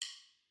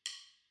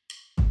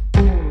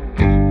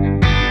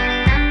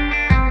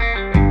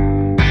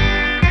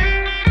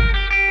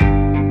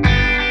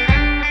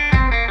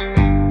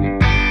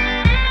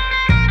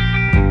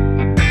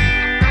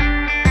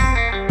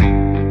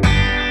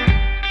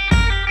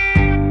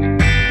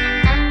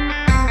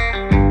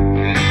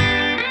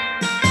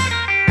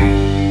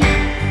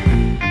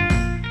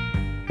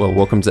Well,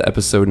 welcome to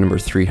episode number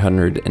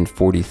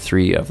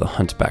 343 of the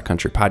Hunt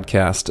Backcountry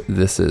podcast.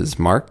 This is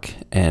Mark,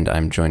 and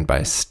I'm joined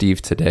by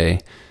Steve today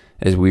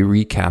as we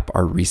recap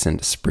our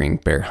recent spring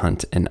bear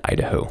hunt in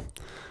Idaho.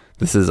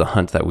 This is a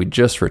hunt that we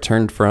just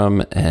returned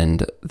from,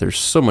 and there's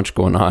so much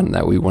going on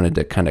that we wanted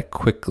to kind of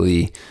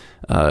quickly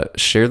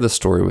share the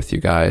story with you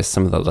guys,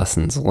 some of the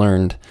lessons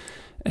learned,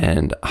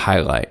 and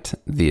highlight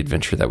the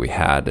adventure that we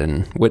had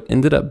and what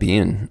ended up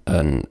being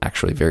an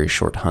actually very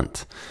short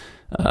hunt.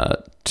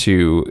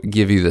 To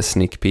give you the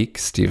sneak peek,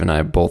 Steve and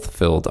I both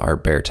filled our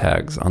bear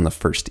tags on the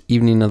first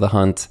evening of the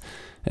hunt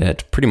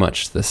at pretty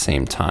much the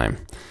same time,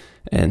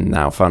 and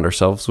now found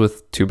ourselves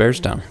with 2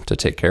 bears down to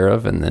take care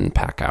of and then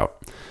pack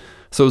out.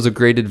 So it was a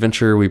great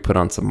adventure. We put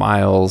on some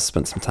miles,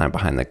 spent some time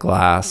behind the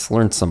glass,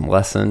 learned some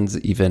lessons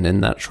even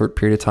in that short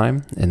period of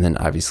time, and then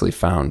obviously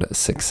found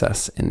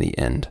success in the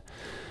end.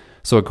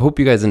 So I hope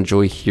you guys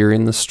enjoy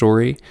hearing the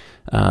story.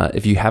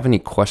 If you have any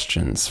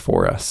questions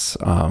for us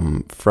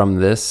from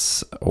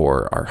this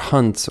or our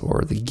hunt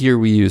or the gear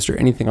we used or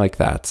anything like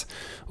that,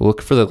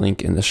 look for the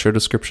link in the show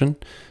description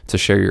to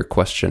share your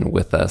question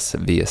with us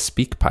via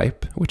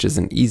SpeakPipe, which is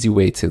an easy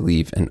way to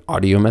leave an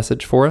audio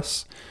message for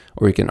us,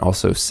 or you can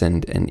also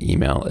send an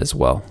email as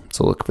well.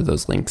 So look for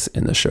those links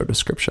in the show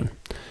description.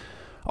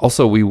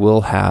 Also, we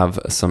will have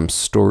some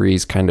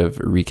stories kind of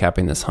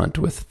recapping this hunt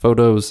with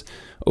photos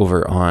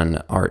over on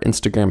our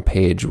Instagram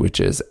page, which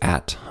is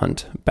at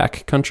Hunt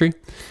Backcountry,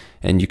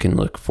 and you can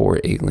look for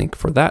a link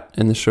for that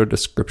in the show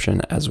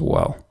description as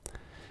well.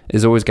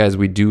 As always, guys,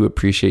 we do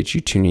appreciate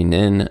you tuning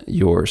in.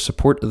 Your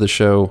support of the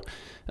show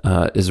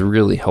is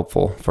really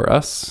helpful for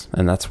us,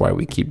 and that's why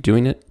we keep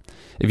doing it.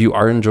 If you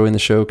are enjoying the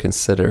show,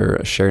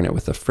 consider sharing it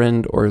with a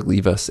friend or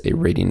leave us a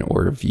rating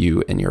or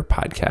review in your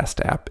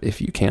podcast app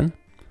if you can.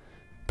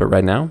 But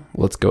right now,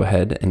 let's go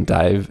ahead and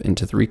dive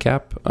into the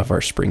recap of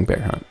our spring bear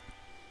hunt.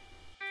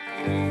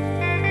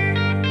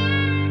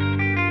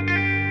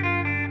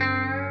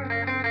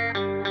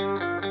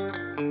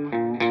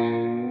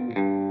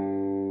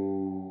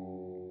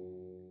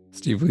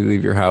 Steve, we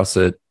leave your house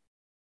at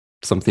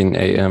something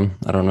a.m.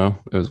 I don't know.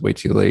 It was way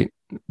too late.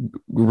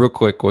 Real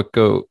quick,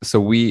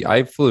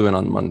 I flew in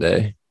on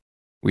Monday.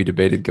 We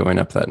debated going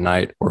up that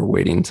night or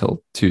waiting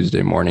till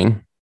Tuesday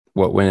morning.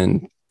 What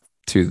went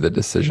into the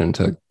decision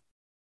to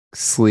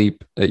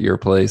sleep at your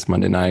place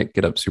Monday night,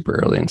 get up super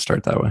early and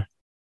start that way?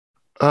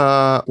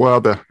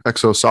 Well, the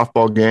EXO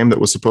softball game that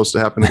was supposed to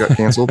happen got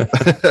canceled.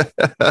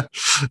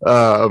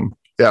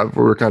 Yeah,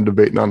 we were kind of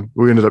debating on,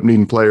 we ended up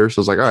needing players. So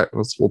I was like, all right,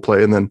 we'll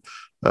play. And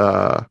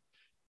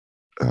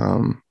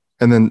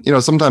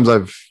then, sometimes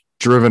I've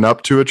driven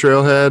up to a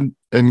trailhead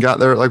and got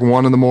there at like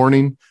 1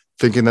 a.m.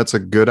 thinking that's a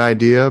good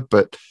idea,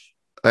 but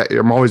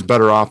I'm always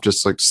better off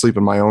just like sleep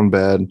in my own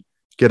bed,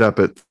 get up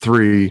at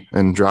 3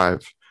 and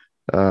drive.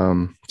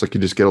 It's like you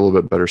just get a little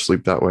bit better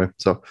sleep that way.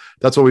 So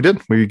that's what we did.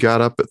 We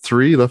got up at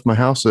 3, left my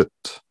house it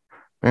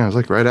was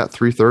like right at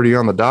 3:30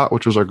 on the dot,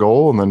 which was our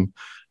goal. And then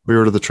we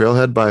were to the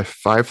trailhead by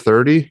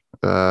 5:30.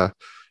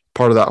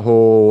 Part of that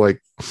whole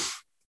like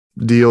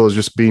deal is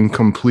just being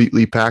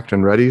completely packed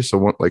and ready.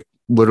 So like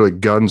literally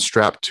guns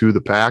strapped to the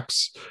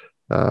packs.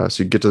 So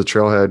you get to the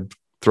trailhead,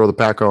 throw the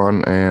pack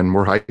on, and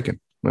we're hiking.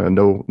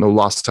 No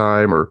lost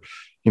time or,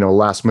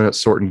 last minute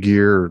sorting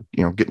gear or,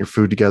 getting your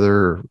food together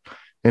or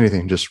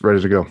anything, just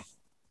ready to go.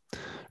 The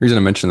reason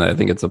I mentioned that, I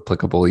think it's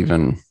applicable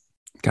even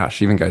guys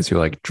who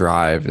like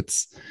drive.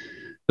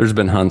 There's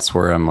been hunts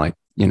where I'm like,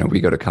 we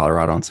go to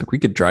Colorado and it's like we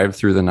could drive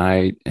through the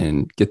night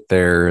and get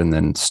there and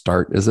then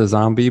start as a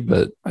zombie.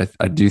 But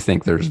I do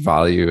think there's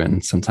value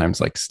in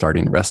sometimes like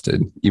starting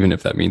rested, even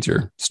if that means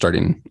you're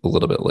starting a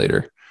little bit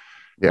later.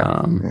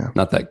 Yeah.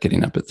 Not that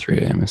getting up at 3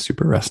 a.m. is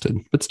super rested,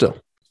 but still.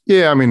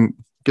 Yeah. I mean,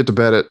 get to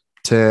bed at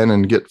 10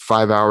 and get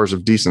 5 hours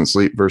of decent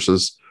sleep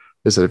versus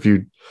is that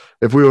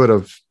if we would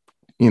have,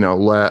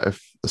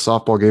 if the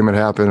softball game had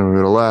happened and we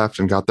would have left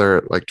and got there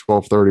at like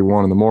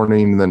 12:31 in the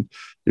morning, and then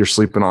you're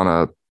sleeping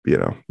on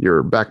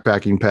your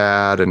backpacking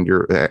pad and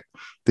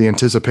the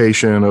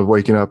anticipation of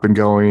waking up and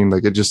going,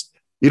 like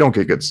you don't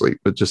get good sleep.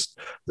 But just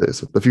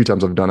the few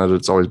times I've done it,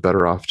 it's always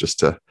better off just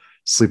to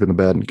sleep in the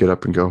bed and get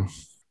up and go.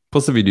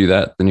 Plus, if you do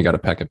that, then you got to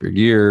pack up your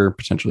gear.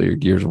 Potentially your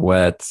gear's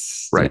wet.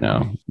 Right.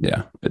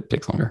 Yeah, it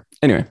takes longer.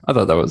 Anyway, I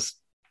thought that was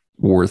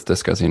worth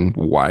discussing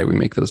why we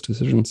make those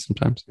decisions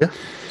sometimes. Yeah,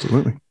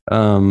 absolutely.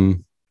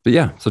 But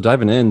yeah, so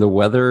diving in, the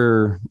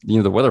weather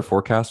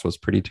forecast was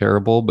pretty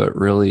terrible, but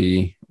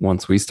really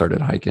once we started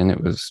hiking,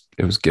 it was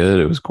good.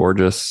 It was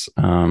gorgeous.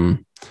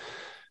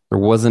 There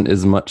wasn't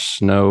as much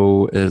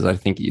snow as I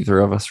think either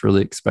of us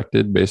really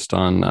expected based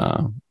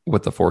on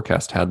what the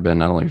forecast had been,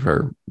 not only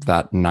for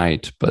that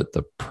night, but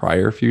the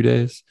prior few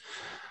days.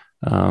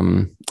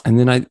 And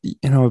then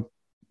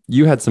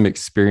you had some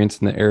experience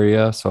in the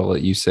area, so I'll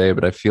let you say,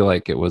 but I feel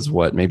like it was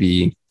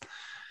maybe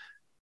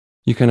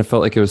you kind of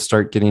felt like it was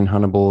start getting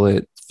huntable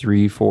at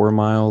 3-4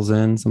 miles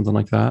in, something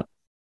like that.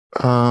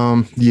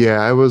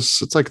 Yeah,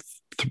 it's like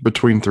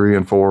between 3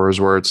 and 4 is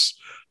where it's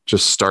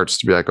just starts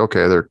to be like,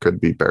 okay, there could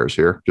be bears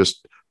here.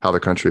 Just how the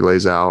country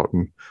lays out.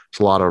 And it's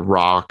a lot of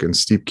rock and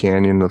steep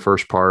canyon in the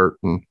first part,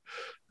 and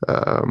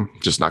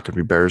just not going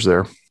to be bears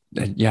there.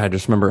 Yeah, I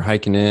just remember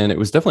hiking in. It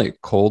was definitely a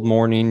cold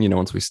morning,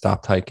 once we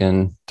stopped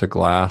hiking to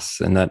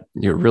Glass, and that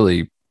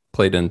really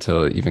played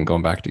into even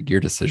going back to gear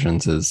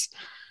decisions. Is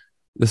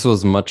this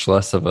was much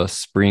less of a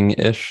spring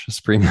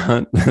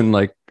hunt than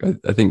like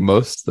I think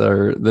most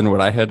than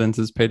what I had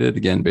anticipated.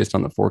 Again, based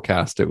on the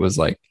forecast, it was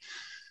like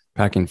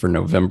packing for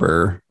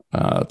November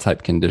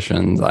type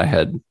conditions. I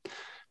had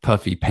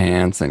puffy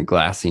pants and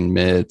glassing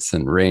mitts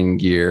and rain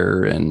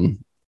gear,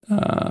 and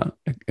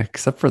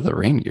except for the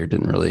rain gear,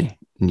 didn't really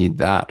need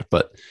that.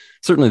 But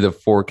certainly the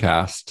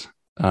forecast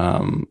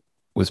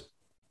was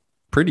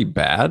pretty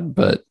bad,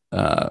 but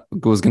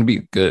it was going to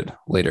be good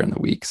later in the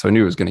week. So I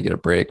knew it was going to get a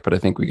break, but I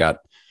think we got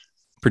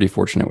pretty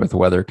fortunate with the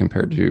weather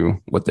compared to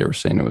what they were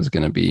saying it was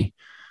going to be.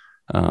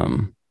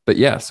 But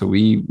yeah, so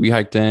we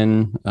hiked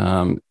in.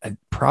 It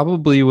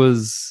probably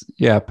was,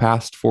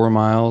 past 4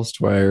 miles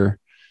to where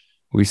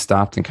we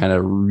stopped and kind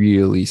of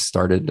really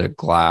started to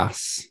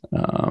glass.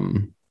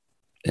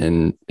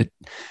 And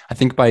I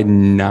think by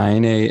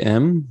 9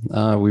 a.m.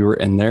 We were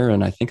in there,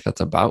 and I think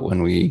that's about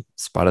when we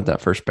spotted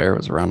that first bear. It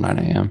was around 9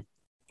 a.m.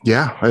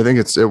 Yeah, I think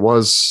it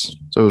was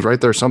right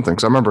there something.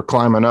 Because I remember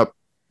climbing up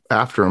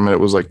after him, and it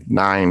was like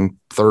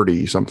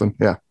 9:30 something.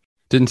 Yeah,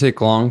 didn't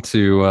take long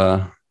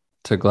to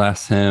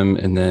glass him,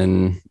 and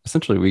then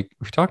essentially we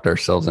talked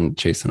ourselves into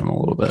chasing him a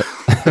little bit.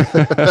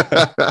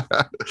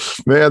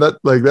 Man,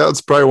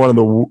 that's probably one of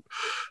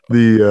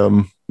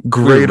the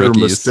greater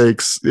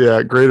mistakes.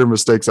 Yeah, greater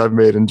mistakes I've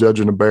made in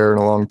judging a bear in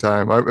a long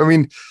time. I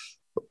mean,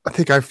 I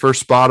think I first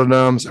spotted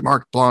him. It's like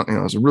Mark Blonde, it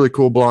was a really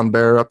cool blonde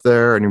bear up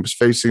there, and he was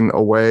facing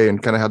away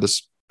and kind of had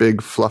this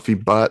big fluffy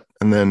butt.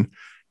 And then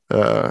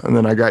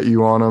I got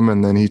you on him,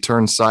 and then he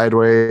turned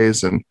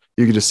sideways, and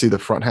you could just see the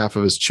front half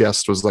of his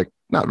chest was like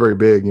not very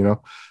big, and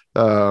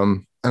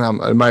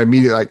my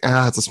immediate like,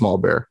 it's a small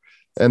bear.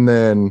 And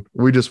then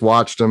we just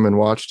watched him, and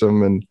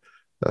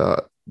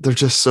they're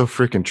just so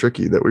freaking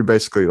tricky that we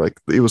basically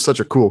he was such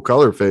a cool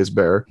color phase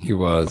bear. He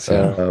was,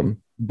 yeah.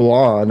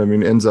 Blonde, I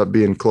mean, ends up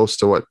being close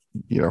to what,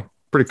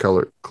 pretty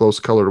close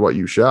color to what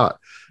you shot.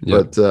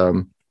 Yep.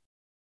 But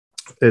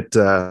it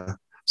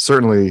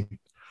certainly,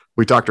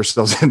 we talked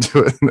ourselves into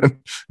it. I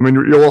mean,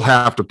 you'll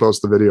have to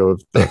post the video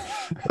of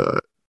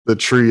the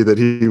tree that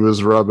he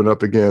was rubbing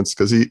up against,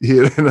 because he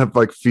ended up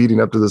like feeding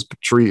up to this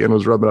tree and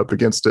was rubbing up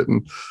against it.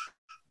 And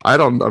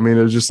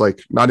it was just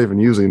like not even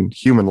using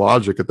human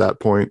logic at that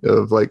point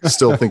of like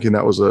still thinking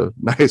that was a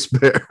nice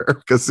bear,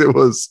 because it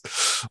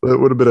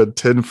would have been a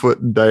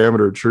 10-foot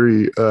diameter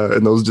tree.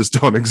 And those just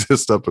don't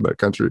exist up in that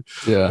country.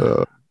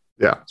 Yeah.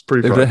 It's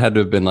pretty fun. It had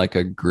to have been like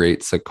a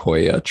great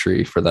sequoia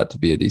tree for that to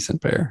be a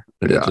decent bear.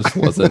 It just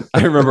wasn't.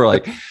 I remember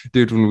like,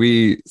 dude,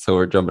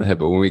 we're jumping ahead,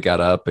 but when we got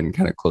up and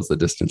kind of closed the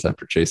distance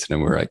after chasing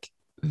him, we're like,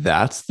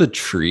 that's the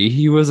tree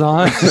he was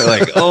on.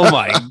 Like, oh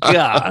my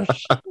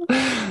gosh.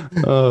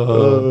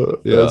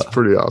 That's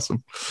pretty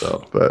awesome.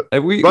 So, but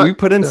we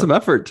put in some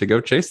effort to go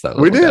chase that.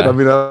 We did. Guy. I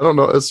mean, I don't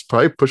know. It's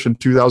probably pushing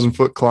 2,000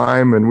 foot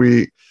climb, and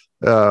we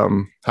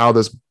how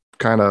this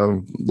kind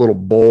of little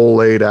bowl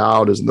laid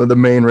out is the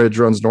main ridge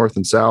runs north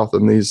and south,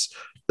 and there's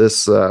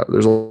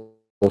little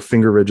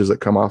finger ridges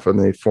that come off, and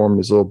they form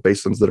these little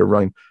basins that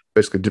are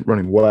basically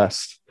running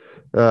west.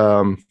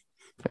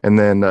 And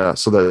then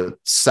so the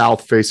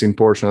south facing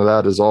portion of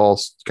that is all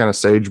kind of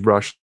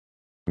sagebrush,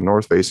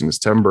 north facing is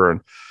timber.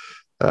 And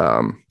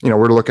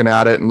we're looking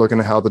at it and looking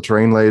at how the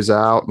terrain lays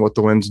out and what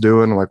the wind's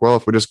doing. I'm like, well,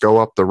 if we just go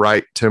up the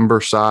right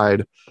timber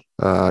side,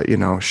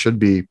 should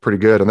be pretty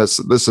good. And this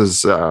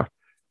is the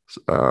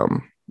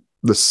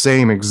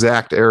same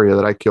exact area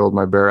that I killed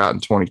my bear out in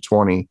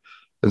 2020.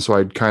 And so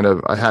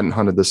I hadn't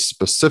hunted this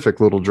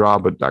specific little draw,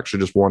 but actually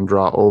just one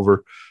draw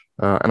over.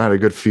 And I had a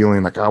good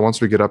feeling like,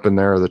 once we get up in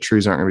there, the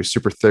trees aren't going to be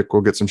super thick.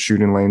 We'll get some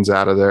shooting lanes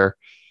out of there.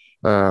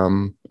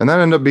 And that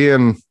ended up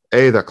being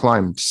that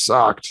climb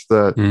sucked.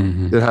 It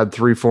had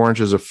 3-4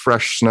 inches of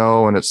fresh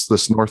snow, and it's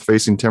this north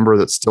facing timber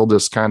that still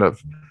just kind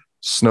of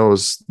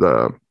snows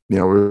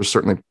we were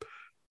certainly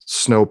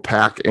snow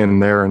pack in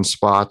there in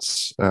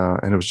spots.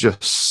 And it was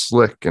just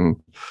slick and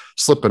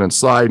slipping and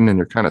sliding, and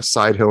you're kind of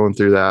side hilling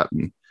through that.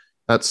 And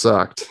that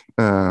sucked.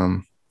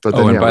 But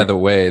then, by the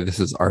way, this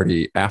is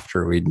already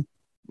after we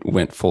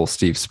went full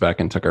Steve spec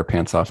and took our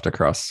pants off to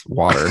cross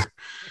water.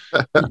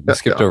 We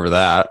skipped over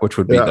that, which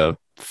would be the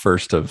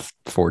first of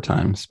 4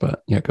 times,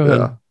 but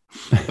go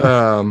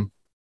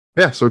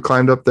ahead. So we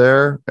climbed up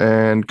there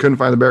and couldn't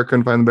find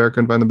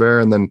the bear,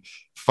 and then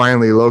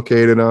finally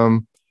located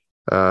him.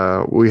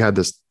 We had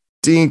this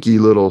dinky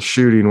little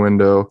shooting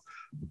window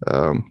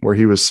where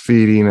he was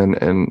feeding,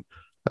 and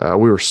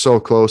we were so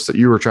close that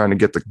you were trying to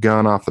get the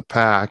gun off the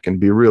pack and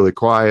be really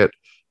quiet.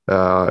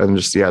 And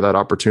just, that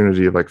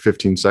opportunity of like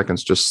 15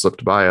 seconds just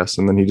slipped by us,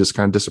 and then he just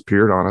kind of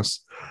disappeared on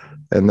us.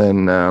 And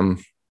then,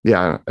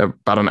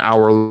 about an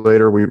hour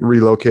later, we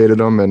relocated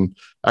him and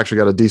actually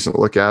got a decent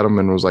look at him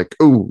and was like,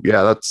 oh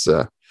yeah, that's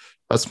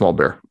small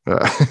bear.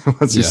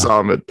 Once you saw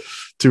him at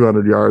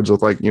 200 yards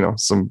with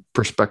some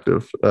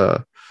perspective.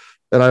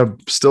 And I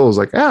still was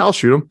like, I'll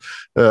shoot him.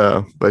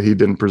 But he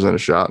didn't present a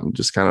shot and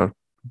just kind of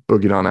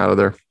boogied on out of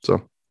there.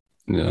 So,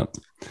 yeah.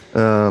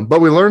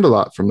 But we learned a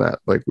lot from that.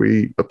 Like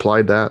we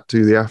applied that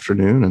to the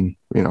afternoon and,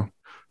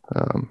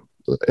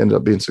 ended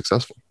up being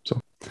successful. So,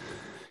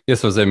 yeah.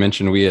 So as I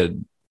mentioned, we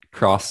had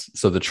crossed.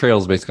 So the trail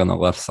is basically on the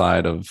left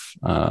side of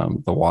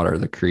the water,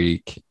 the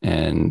creek,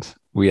 and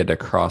we had to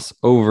cross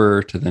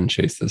over to then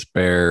chase this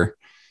bear.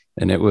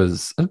 And it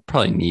was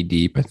probably knee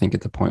deep, I think,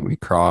 at the point we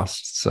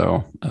crossed.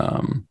 So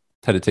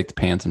had to take the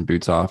pants and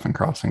boots off and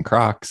cross in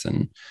Crocs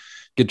and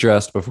get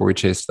dressed before we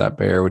chased that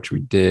bear, which we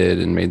did,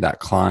 and made that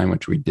climb,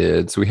 which we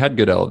did. So we had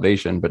good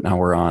elevation, but now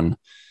we're on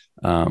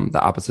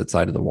the opposite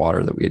side of the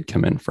water that we had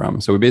come in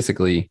from. So we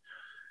basically,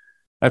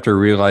 after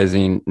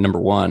realizing, number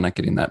one, not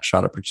getting that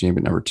shot opportunity,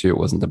 but number two, it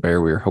wasn't the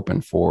bear we were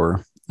hoping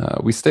for,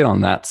 we stayed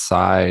on that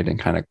side and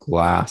kind of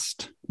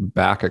glassed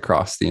back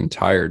across the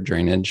entire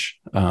drainage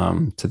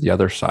to the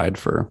other side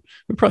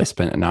we probably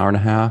spent an hour and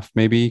a half,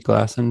 maybe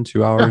glassing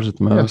 2 hours at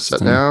the most. Sat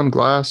down,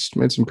 glassed,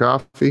 made some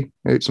coffee,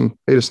 ate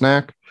a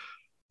snack.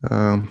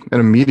 And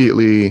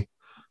immediately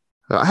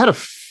I had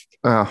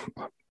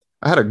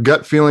a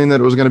gut feeling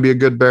that it was going to be a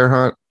good bear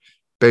hunt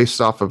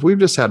based off of, we've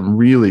just had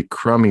really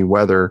crummy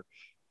weather.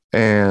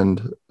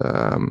 And,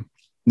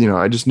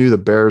 I just knew the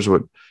bears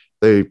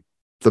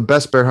the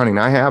best bear hunting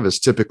I have is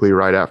typically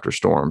right after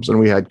storms. And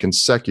we had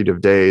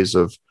consecutive days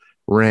of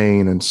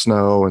rain and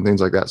snow and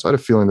things like that. So I had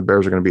a feeling the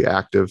bears are going to be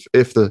active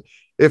if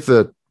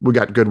we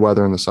got good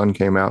weather and the sun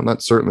came out. And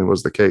that certainly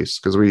was the case,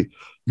 because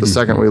the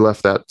second we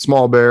left that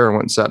small bear and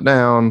went and sat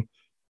down,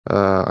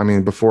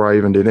 before I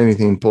even did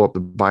anything, pull up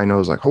the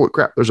binos, like, holy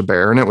crap, there's a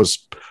bear. And it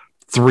was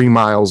 3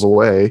 miles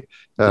away.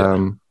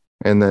 And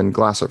then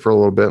glass it for a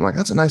little bit. And like,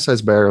 that's a nice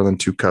sized bear. And then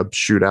 2 cubs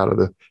shoot out of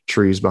the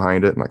trees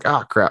behind it. I'm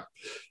like, crap.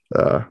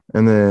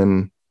 And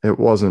then it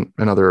wasn't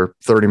another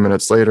 30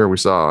 minutes later, we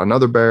saw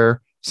another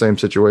bear, same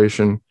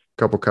situation,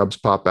 a couple cubs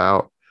pop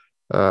out.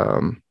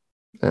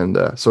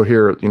 So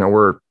here,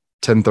 we're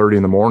 10:30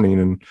 in the morning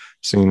and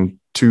seeing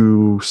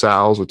 2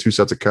 sows with 2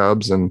 sets of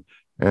cubs and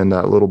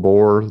that little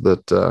boar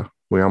that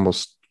we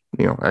almost,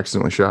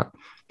 accidentally shot.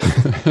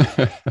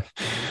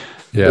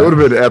 Yeah. It would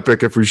have been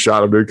epic if we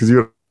shot him, dude, because you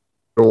would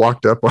have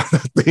walked up on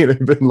that thing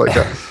and been like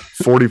a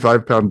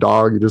 45-pound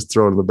dog you just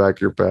throw it in the back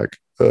of your pack.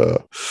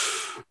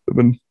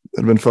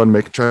 It'd been fun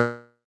trying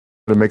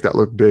to make that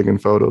look big in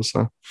photos.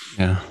 So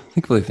yeah,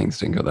 thankfully things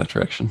didn't go that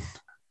direction.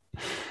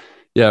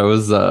 Yeah, it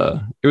was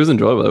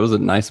enjoyable. It was a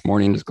nice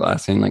morning, just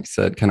glassing, like I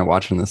said, kind of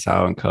watching the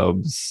sow and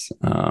cubs.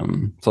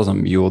 Saw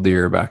some mule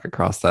deer back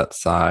across that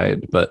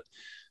side, but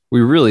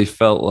we really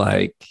felt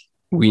like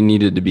we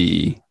needed to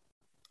be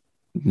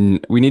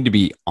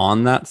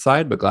on that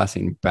side, but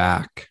glassing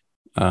back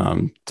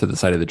to the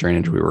side of the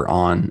drainage we were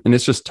on. And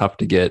it's just tough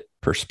to get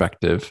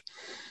perspective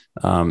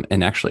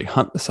and actually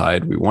hunt the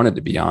side we wanted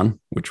to be on,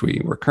 which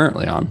we were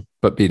currently on,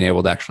 but being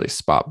able to actually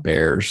spot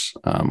bears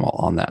while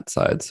on that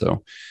side.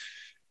 So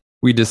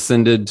we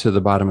descended to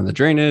the bottom of the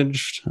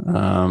drainage,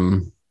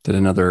 did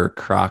another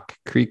Croc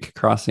Creek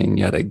crossing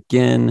yet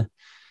again.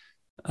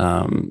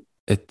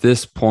 At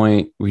this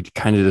point, we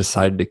kind of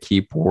decided to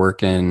keep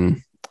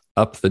working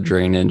up the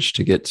drainage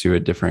to get to a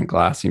different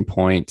glassing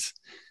point.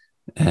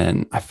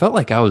 And I felt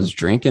like I was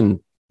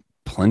drinking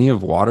plenty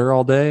of water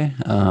all day.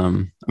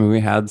 We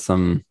had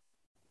some,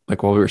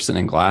 like while we were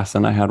sitting in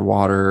glassing, I had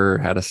water,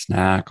 had a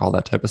snack, all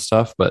that type of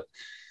stuff. But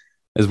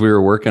as we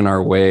were working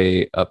our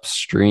way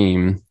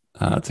upstream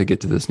to get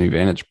to this new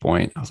vantage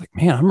point, I was like,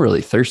 man, I'm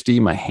really thirsty.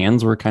 My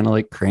hands were kind of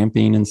like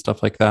cramping and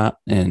stuff like that.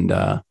 And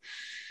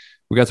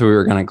we got to where we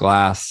were going to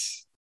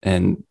glass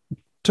and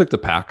took the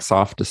packs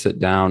off to sit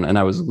down. And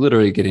I was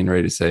literally getting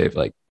ready to say,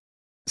 like,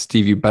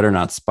 Steve, you better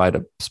not spot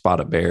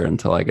a bear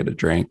until I get a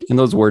drink. And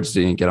those words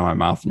didn't get out of my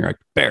mouth. And you're like,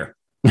 bear.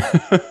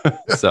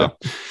 So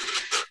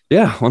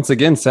yeah, once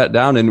again, sat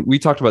down, and we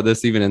talked about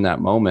this even in that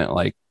moment,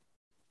 like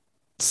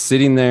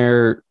sitting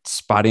there,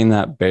 spotting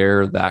that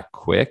bear that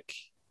quick.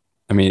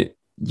 I mean,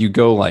 you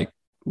go like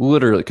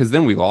literally, because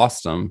then we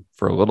lost them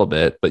for a little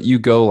bit, but you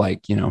go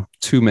like,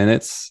 2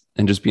 minutes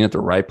and just being at the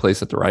right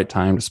place at the right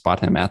time to spot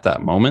him at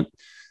that moment.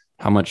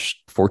 How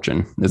much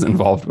fortune is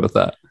involved with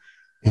that?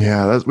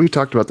 Yeah, we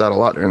talked about that a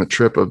lot during the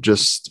trip of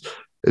it's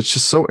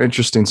just so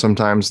interesting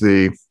sometimes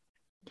to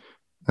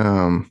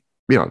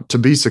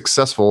be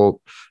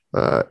successful,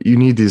 you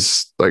need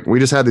these, like, we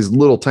just had these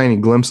little tiny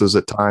glimpses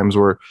at times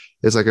where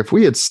it's like, if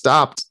we had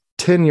stopped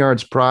 10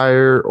 yards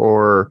prior,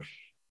 or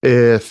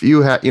if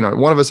you had,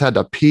 one of us had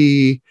to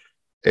pee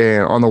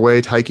and on the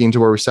way hiking to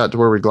where we sat to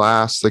where we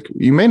glassed, like,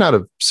 you may not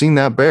have seen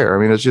that bear.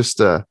 I mean, it's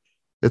just,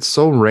 it's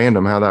so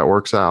random how that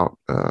works out.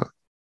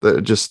 That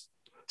it just,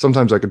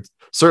 sometimes I could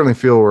certainly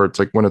feel where it's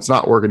like, when it's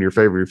not working in your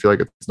favor, you feel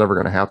like it's never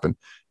going to happen.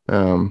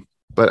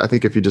 But I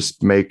think if you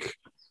just make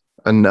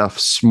enough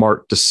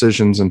smart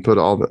decisions and put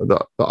all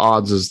the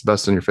odds as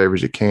best in your favor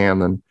as you can,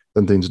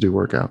 then things do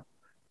work out.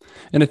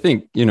 And I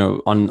think,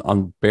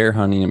 on bear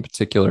hunting in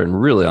particular, and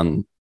really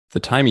on the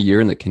time of year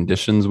and the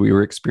conditions we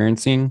were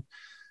experiencing,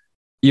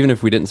 even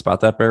if we didn't spot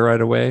that bear right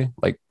away,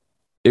 like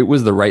it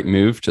was the right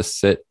move to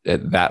sit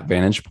at that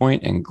vantage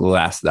point and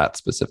glass that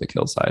specific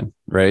hillside,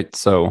 right?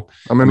 So,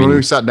 I mean, when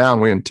we sat down,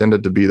 we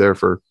intended to be there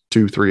for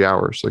 2-3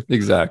 hours. Like,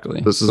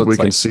 exactly. this is, so we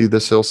can see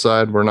this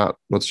hillside. We're not,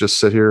 let's just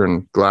sit here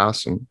and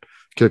glass and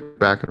kick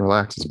back and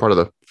relax. It's part of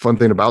the fun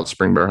thing about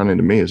spring bear hunting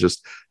to me is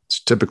just, it's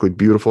typically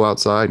beautiful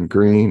outside and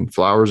green,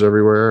 flowers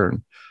everywhere.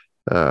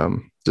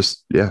 And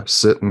just, yeah,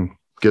 sit and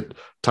get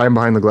time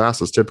behind the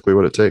glass is typically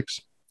what it takes.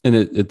 And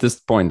at this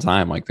point in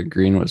time, like the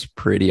green was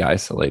pretty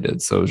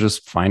isolated. So it was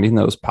just finding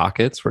those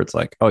pockets where it's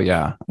like, oh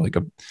yeah, like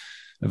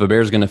if a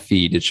bear's going to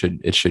feed, it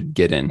should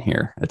get in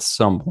here at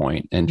some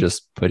point, and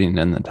just putting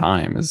in the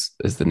time is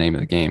the name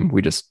of the game.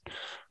 We just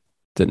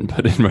didn't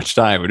put in much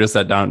time. We just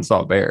sat down and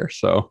saw a bear.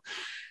 So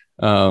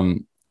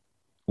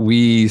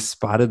we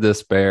spotted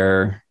this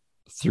bear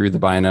through the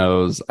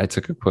binos. I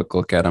took a quick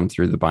look at him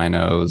through the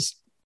binos.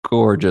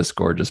 Gorgeous,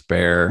 gorgeous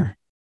bear.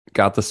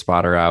 Got the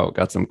spotter out,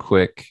 got some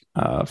quick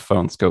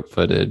phone scope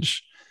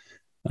footage,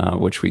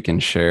 which we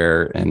can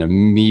share. And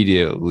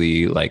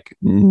immediately, like,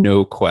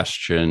 no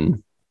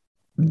question,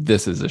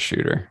 this is a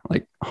shooter,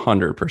 like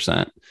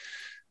 100%.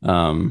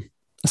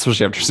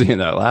 Especially after seeing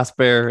that last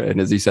bear.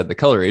 And as he said, the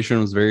coloration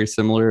was very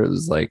similar. It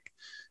was like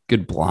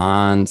good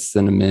blonde,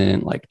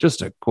 cinnamon, like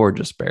just a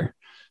gorgeous bear.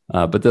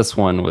 But this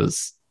one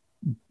was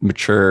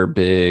mature,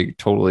 big,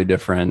 totally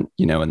different,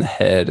 in the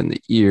head and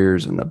the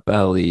ears and the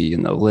belly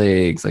and the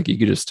legs. Like, you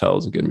could just tell it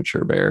was a good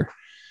mature bear.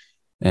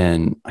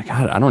 And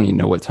I don't even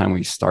know what time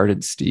we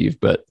started, Steve,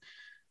 but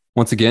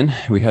once again,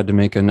 we had to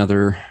make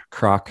another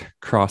croc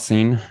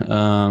crossing.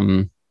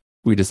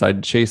 We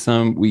decided to chase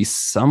him. We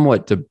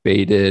somewhat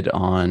debated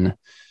on,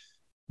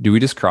 do we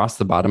just cross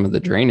the bottom of the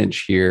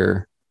drainage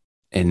here?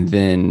 And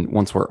then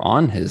once we're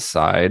on his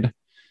side,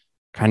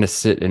 kind of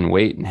sit and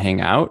wait and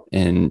hang out?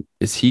 And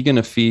is he going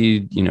to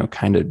feed,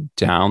 kind of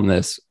down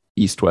this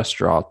east-west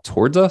draw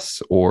towards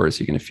us, or is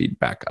he going to feed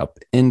back up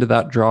into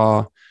that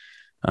draw?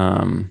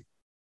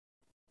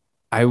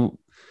 I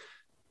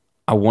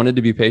wanted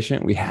to be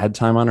patient. We had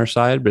time on our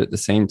side, but at the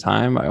same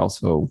time, I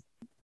also,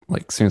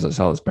 like, as soon as I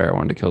saw this bear, I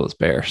wanted to kill this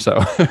bear.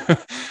 So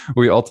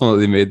we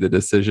ultimately made the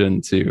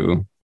decision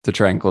to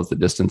try and close the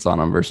distance on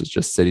him versus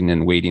just sitting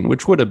and waiting,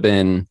 which would have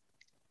been,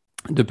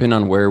 depending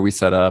on where we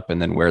set up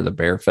and then where the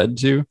bear fed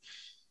to,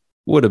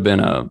 would have been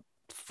a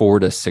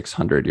 400 to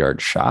 600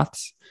 yard shot.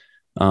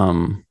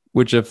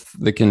 Which, if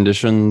the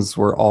conditions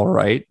were all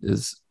right,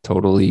 is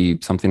totally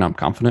something I'm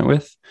confident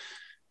with.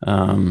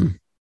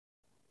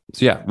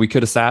 So yeah, we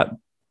could have sat,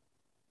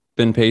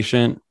 been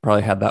patient,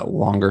 probably had that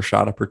longer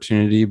shot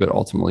opportunity, but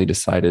ultimately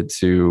decided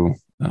to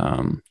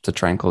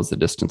try and close the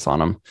distance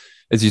on him.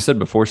 As you said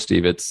before,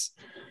 Steve, it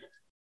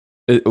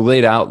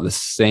laid out the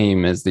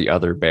same as the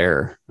other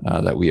bear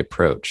that we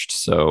approached.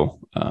 So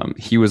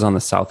he was on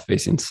the south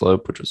facing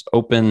slope, which was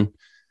open.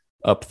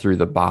 Up through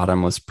the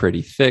bottom was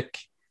pretty thick.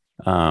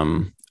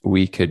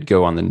 We could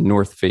go on the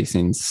north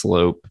facing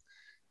slope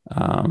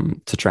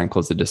to try and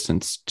close the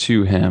distance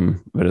to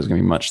him, but it was going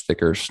to be much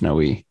thicker,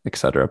 snowy,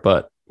 etc.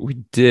 But we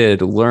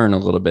did learn a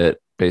little bit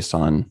based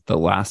on the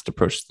last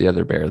approach to the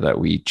other bear that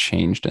we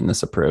changed in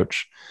this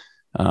approach,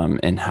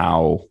 and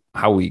how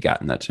we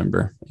got in that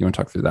timber. You want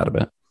to talk through that a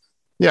bit?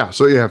 Yeah.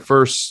 So yeah,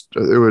 first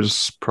it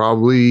was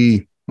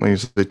probably, when you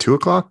say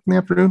 2:00 in the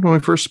afternoon when we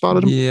first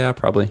spotted him. Yeah,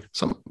 probably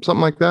something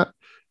like that.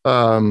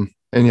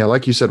 And yeah,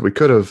 like you said, we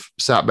could have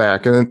sat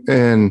back,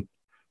 and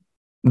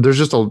there's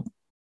just a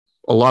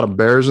lot of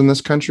bears in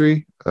this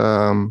country.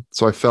 So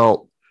I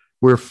felt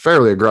we were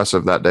fairly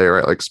aggressive that day,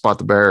 right? Like, spot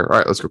the bear. All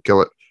right, let's go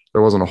kill it.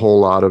 There wasn't a whole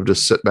lot of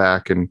just sit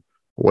back and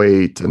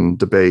wait and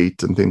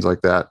debate and things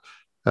like that.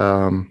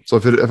 So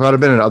if I'd have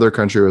been in another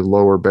country with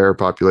lower bear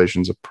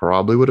populations, it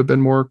probably would have been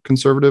more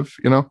conservative,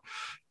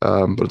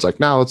 but it's like,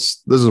 now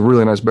this is a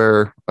really nice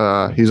bear.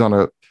 He's on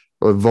a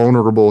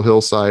vulnerable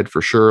hillside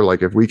for sure.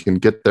 Like, if we can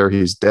get there,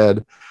 he's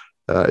dead.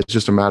 It's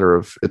just a matter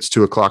of, it's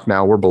 2:00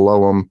 now. We're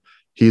below him.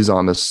 He's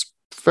on this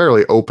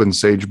fairly open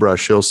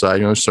sagebrush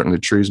hillside. There's certainly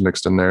trees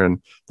mixed in there,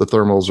 and the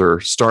thermals are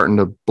starting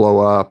to blow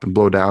up and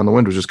blow down. The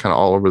wind was just kind of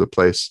all over the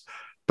place.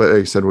 But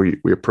like I said, we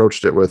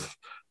approached it with,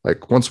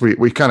 like, once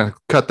we kind of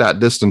cut that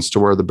distance to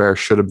where the bear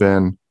should have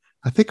been,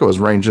 I think it was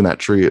ranging that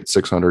tree at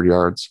 600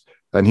 yards,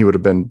 and he would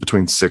have been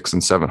between 600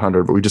 and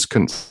 700, but we just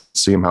couldn't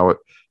see him how it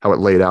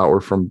laid out.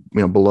 We're from,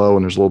 below,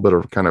 and there's a little bit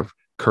of kind of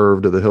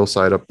curve to the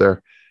hillside up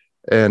there.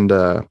 And,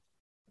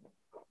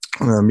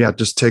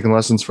 just taking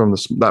lessons from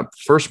that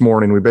first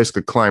morning, we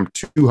basically climbed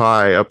too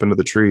high up into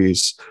the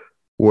trees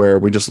where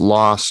we just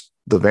lost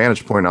the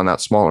vantage point on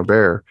that smaller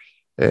bear.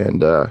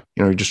 And,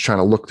 you're just trying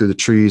to look through the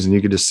trees, and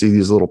you could just see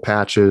these little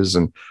patches.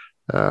 And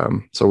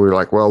so we were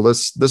like, well,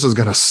 this is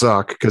going to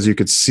suck, because you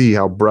could see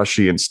how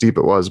brushy and steep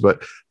it was,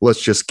 but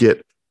let's just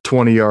get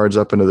 20 yards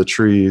up into the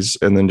trees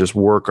and then just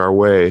work our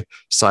way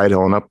side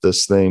hilling up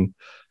this thing.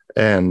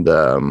 And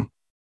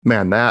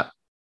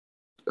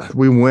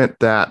we went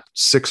that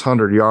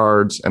 600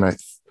 yards. And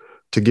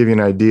to give you an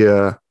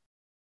idea,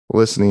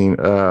 listening.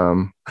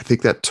 I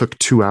think that took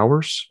 2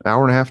 hours,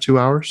 hour and a half, 2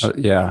 hours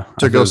Yeah.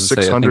 to go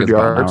 600 about an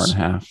hour and a yards.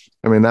 half.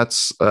 I mean,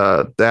 that's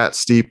that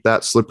steep,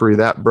 that slippery,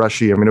 that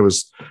brushy. I mean,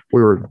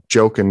 we were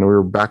joking. We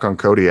were back on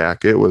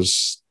Kodiak. It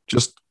was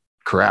just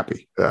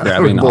crappy.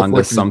 Grabbing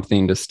onto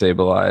something to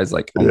stabilize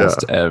like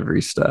almost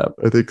every step.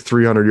 I think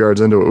 300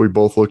 yards into it, we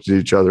both looked at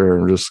each other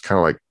and just kind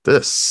of like,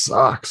 this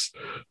sucks.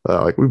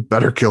 Like, we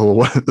better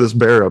kill this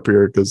bear up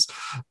here because,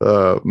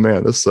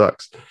 man, this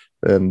sucks.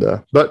 And,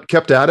 but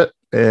kept at it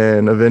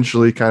and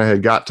eventually kind of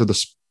had got to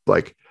the,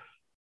 like,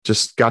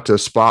 just got to a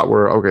spot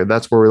where, okay,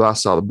 that's where we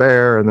last saw the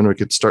bear. And then we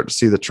could start to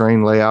see the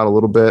train lay out a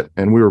little bit.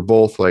 And we were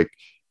both like,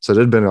 so it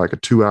had been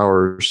like 2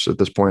 hours at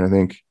this point, I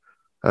think.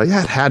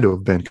 Yeah, it had to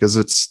have been because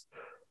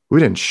we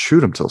didn't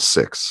shoot him till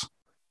 6.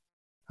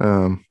 You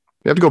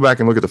have to go back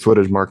and look at the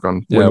footage, Mark,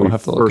 on when we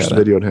first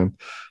videoed him.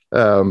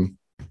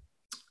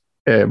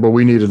 But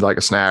we needed like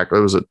a snack. It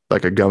was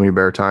like a gummy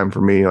bear time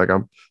for me. Like,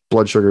 I'm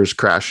blood sugar's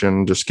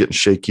crashing, just getting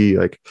shaky.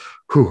 Like,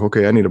 whew,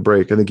 okay, I need a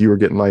break. I think you were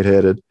getting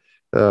lightheaded.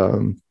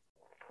 So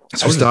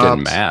I was just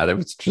getting mad.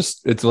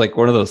 It's like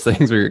one of those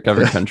things where you're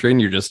covering country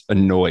and you're just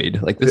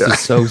annoyed. Like, this is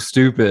so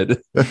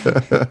stupid.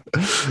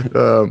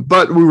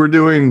 But we were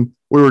doing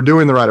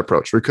the right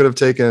approach. We could have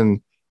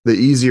taken the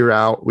easier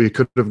route. We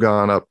could have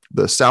gone up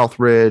the South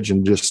Ridge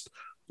and just,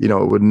 it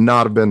would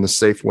not have been the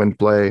safe wind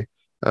play.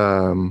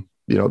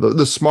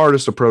 The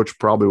smartest approach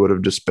probably would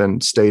have just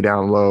been stay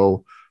down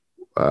low,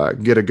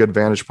 get a good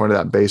vantage point of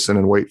that basin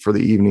and wait for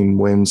the evening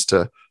winds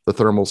the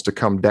thermals to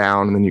come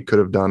down. And then you could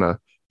have done a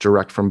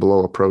direct from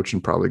below approach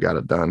and probably got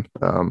it done.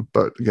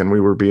 But again,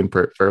 we were being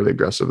fairly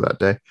aggressive that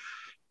day.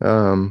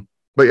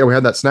 But yeah, we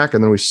had that snack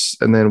and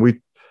then we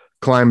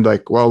climbed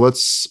like, well,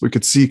 we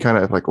could see kind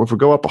of like, well, if we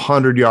go up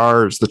 100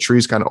 yards, the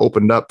trees kind of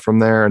opened up from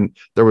there and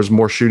there was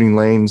more shooting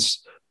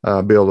lanes,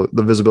 the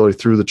visibility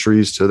through the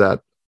trees to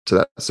that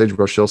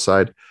sagebrush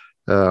hillside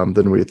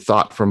than we had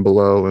thought from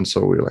below. And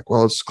so we were like,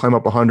 well, let's climb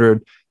up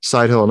 100,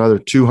 side hill another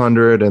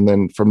 200. And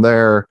then from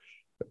there,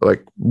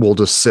 like, we'll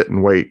just sit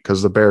and wait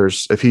because the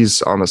bears, if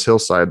he's on this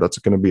hillside, that's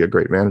going to be a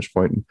great vantage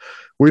point. And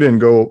we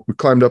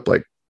climbed up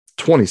like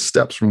 20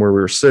 steps from where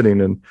we were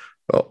sitting. And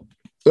all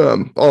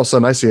of a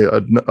sudden I see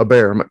a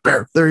bear. I'm like,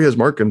 bear, there he is,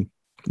 Mark. And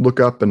look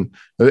up and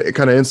it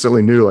kind of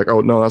instantly knew like,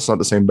 oh no, that's not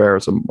the same bear.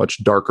 It's a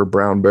much darker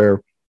brown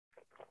bear.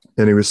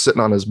 And he was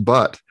sitting on his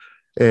butt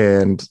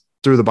and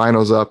threw the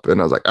binos up.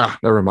 And I was like,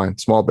 never mind.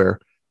 Small bear.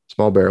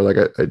 Like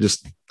I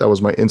just, that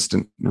was my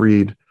instant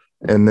read.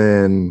 And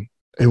then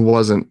it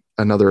wasn't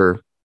another,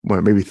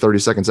 maybe 30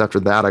 seconds after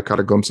that, I caught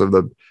a glimpse of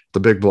the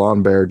big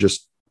blonde bear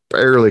just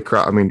barely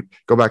I mean,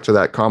 go back to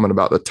that comment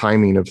about the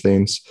timing of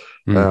things.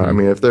 Mm-hmm. I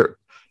mean, if they're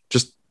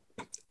just,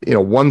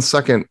 1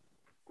 second,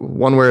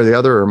 one way or the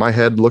other, or my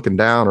head looking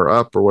down or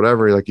up or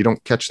whatever, like, you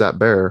don't catch that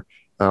bear.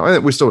 I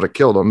think we still would have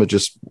killed him. It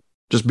just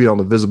be able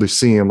to visibly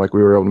see him. Like,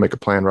 we were able to make a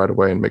plan right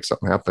away and make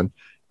something happen.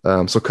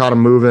 So caught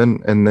him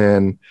moving. And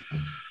then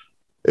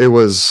it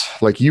was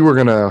like,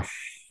 the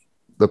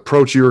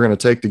approach you were going to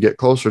take to get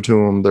closer to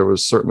him, there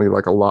was certainly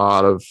like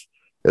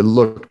it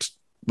looked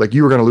like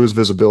you were going to lose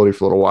visibility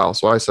for a little while.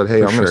 So I said,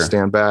 hey, I'm going to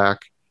stand back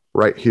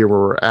right here where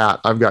we're at.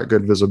 I've got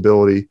good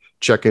visibility.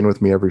 Check in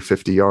with me every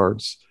 50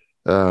 yards.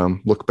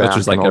 Look back. Which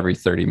is like every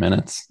 30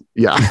 minutes.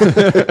 Yeah,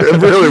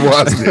 it really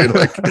was, dude.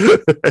 Like,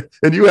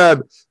 and you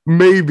had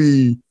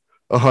maybe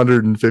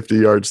 150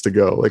 yards to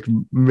go, like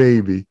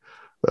maybe.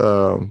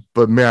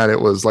 But man, it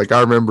was like,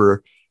 I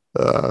remember,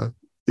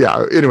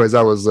 anyways,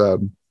 that was,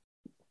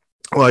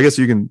 well, I guess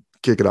you can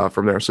kick it off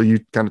from there. So you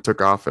kind of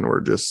took off and we're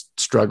just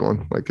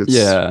struggling. Like,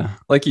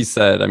 like you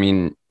said, I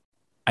mean,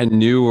 I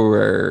knew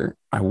where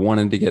I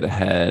wanted to get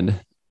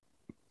ahead,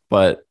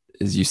 but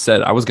as you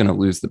said, I was going to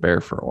lose the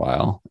bear for a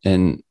while.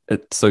 And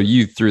so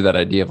you threw that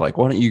idea of like,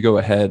 why don't you go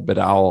ahead, but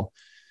I'll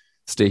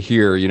stay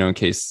here, in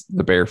case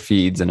the bear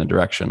feeds in a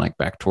direction like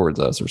back towards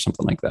us or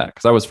something like that.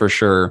 Cause I was for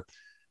sure,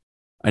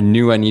 I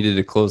knew I needed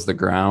to close the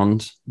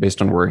ground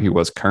based on where he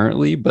was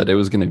currently, but it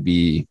was going to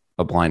be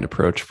a blind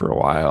approach for a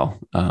while.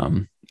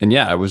 And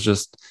yeah, it was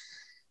just,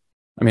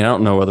 I mean, I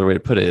don't know other way to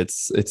put it.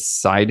 It's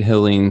side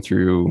hilling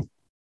through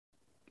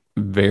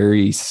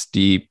very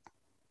steep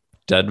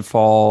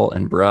deadfall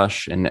and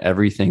brush, and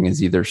everything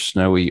is either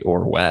snowy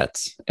or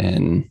wet,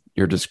 and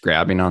you're just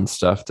grabbing on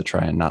stuff to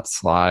try and not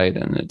slide.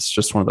 And it's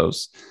just one of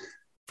those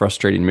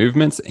frustrating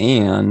movements.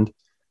 And,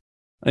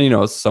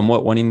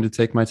 somewhat wanting to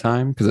take my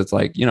time because it's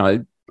like,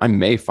 I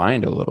may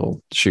find a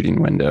little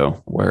shooting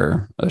window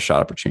where a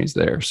shot opportunity is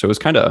there. So it was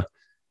kind of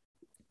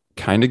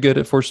good.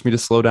 It forced me to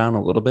slow down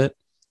a little bit.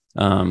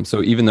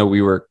 So even though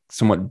we were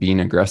somewhat being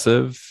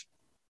aggressive,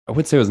 I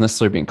wouldn't say I was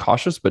necessarily being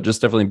cautious, but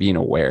just definitely being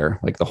aware,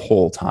 like the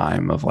whole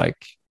time of like,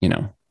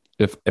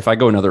 if I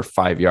go another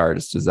 5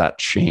 yards, does that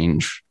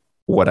change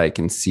what I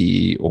can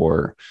see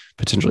or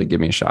potentially give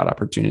me a shot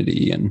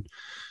opportunity? And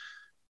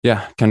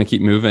yeah, kind of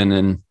keep moving.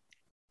 And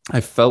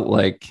I felt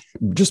like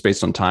just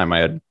based on time, I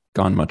had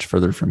gone much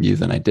further from you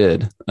than I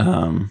did,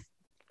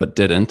 but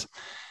didn't.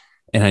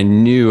 And I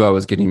knew I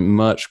was getting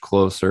much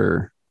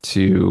closer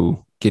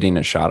to getting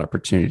a shot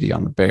opportunity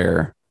on the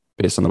bear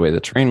based on the way the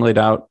terrain laid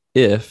out,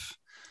 if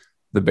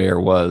the bear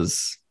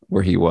was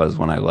where he was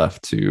when I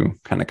left to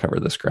kind of cover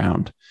this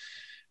ground.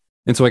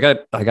 And so I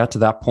got to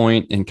that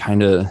point and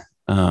kind of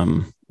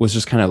was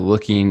just kind of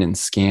looking and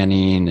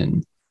scanning,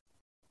 and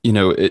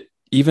it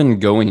even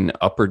going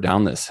up or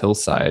down this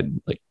hillside,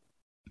 like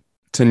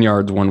 10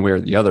 yards one way or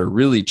the other,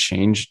 really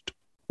changed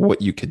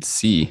what you could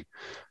see,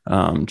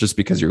 just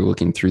because you're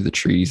looking through the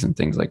trees and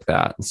things like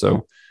that. And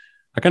so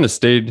I kind of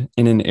stayed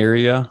in an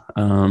area,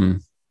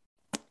 and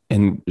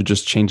it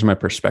just changed my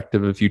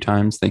perspective a few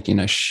times, thinking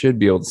I should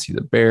be able to see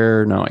the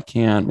bear. No, I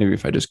can't. Maybe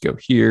if I just go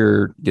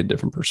here, get a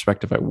different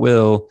perspective, I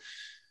will.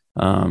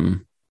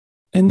 And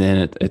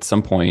then at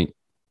some point,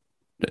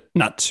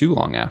 not too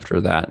long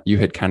after that, you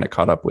had kind of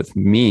caught up with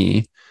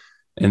me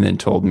and then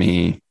told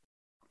me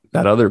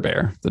that other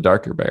bear, the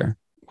darker bear,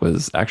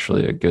 was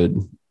actually a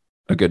good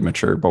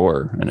mature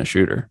boar and a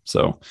shooter.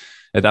 So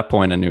at that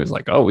point I knew it was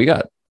like, oh, we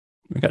got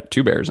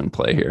 2 bears in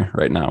play here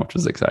right now, which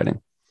is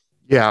exciting.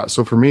 Yeah.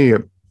 So for me,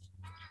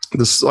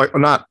 this, like,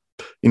 I'm not,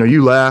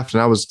 you left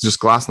and I was just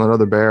glassing that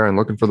other bear and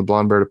looking for the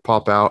blonde bear to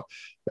pop out.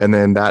 And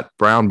then that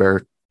brown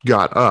bear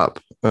got up.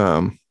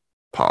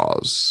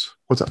 Pause.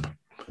 What's up?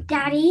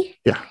 Daddy?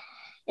 Yeah.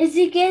 Is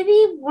it gonna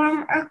be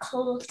warm or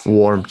cold?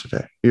 Warm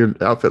today. Your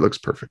outfit looks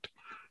perfect.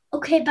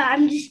 Okay, but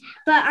I'm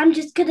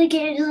just gonna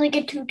get like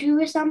a tutu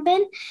or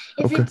something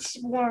if it's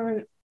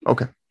warm.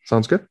 Okay.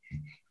 Sounds good.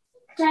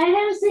 So I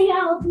don't think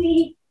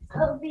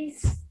I'll be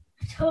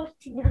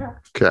toasting up.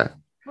 Okay.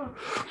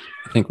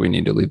 I think we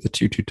need to leave the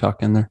tutu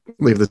talk in there.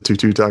 Leave the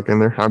tutu talk in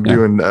there. I'm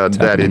doing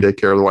daddy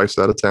daycare. The wife's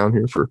out of town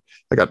here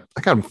I got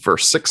him for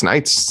 6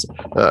 nights.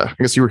 I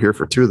guess you were here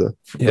for 2 of the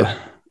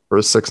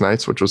 6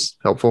 nights, which was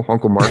helpful.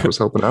 Uncle Mark was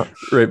helping out.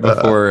 Right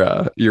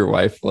before your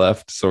wife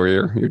left,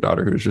 Sawyer, your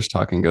daughter who was just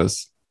talking,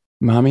 goes,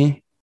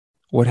 Mommy,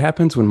 what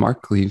happens when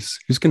Mark leaves?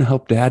 Who's going to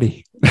help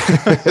Daddy?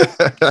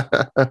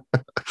 The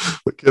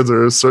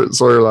kids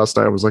Sawyer last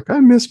night was like,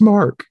 I miss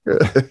Mark.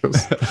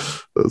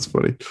 That was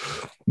funny.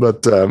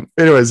 But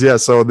anyways, yeah.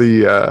 So not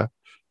a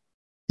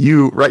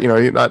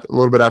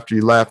little bit after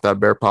you left, that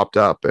bear popped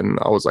up and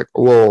I was like,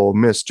 whoa,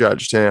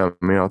 misjudged him.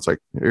 It's like,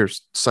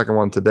 here's second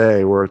one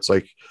today where it's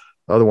like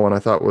the other one I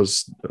thought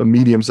was a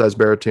medium-sized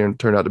bear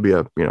turned out to be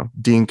a,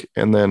 dink.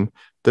 And then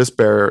this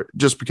bear,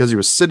 just because he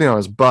was sitting on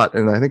his butt,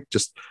 and I think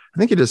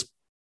he just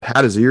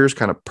had his ears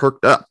kind of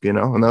perked up, and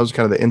that was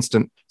kind of the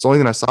instant. The only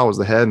thing I saw was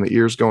the head and the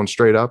ears going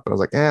straight up. And I was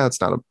like, it's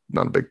not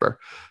a big bear.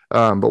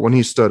 But when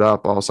he stood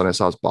up, all of a sudden I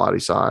saw his body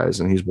size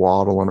and he's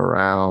waddling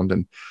around.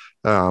 And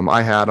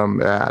I had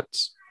him at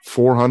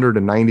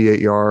 498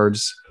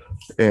 yards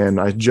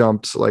and I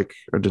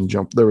didn't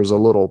jump. There was a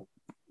little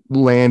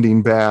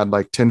landing pad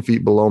like 10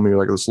 feet below me,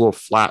 like this little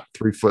flat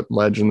 3-foot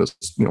ledge in this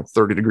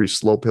 30-degree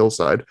slope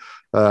hillside,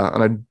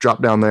 and I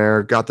dropped down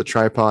there, got the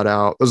tripod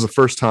out. It was the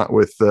first time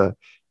with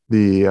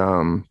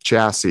the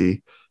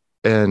chassis,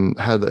 and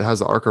has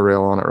the ARCA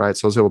rail on it, right?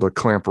 So I was able to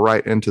clamp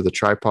right into the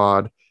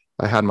tripod.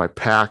 I had my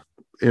pack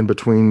in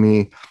between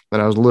me,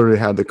 and I was literally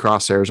had the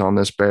crosshairs on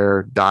this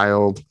bear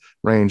dialed,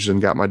 ranged,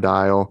 and got my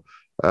dial,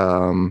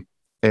 and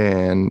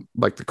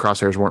like the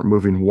crosshairs weren't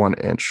moving 1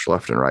 inch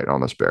left and right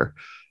on this bear.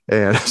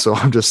 And so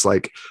I'm just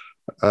like,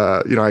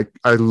 I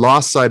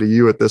lost sight of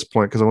you at this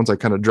point, because once I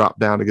kind of dropped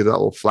down to get that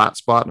little flat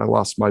spot, and I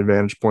lost my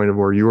vantage point of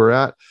where you were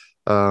at.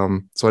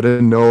 So I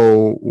didn't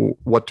know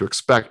what to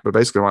expect, but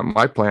basically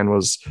my plan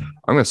was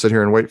I'm going to sit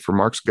here and wait for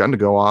Mark's gun to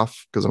go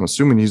off, because I'm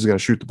assuming he's going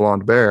to shoot the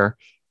blonde bear,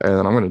 and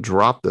then I'm going to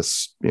drop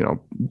this,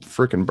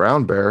 freaking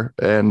brown bear,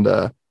 and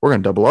we're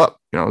going to double up.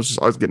 I was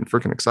getting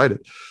freaking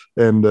excited.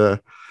 And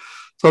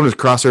so I'm just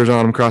crosshairs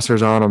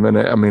on him. And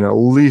at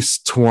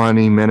least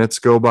 20 minutes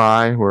go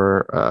by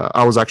where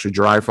I was actually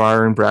dry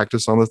firing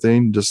practice on the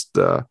thing, just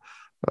a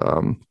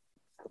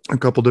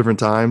couple different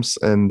times.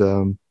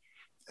 And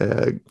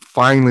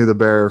finally the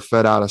bear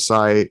fed out of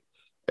sight.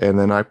 And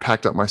then I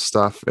packed up my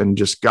stuff and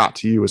just got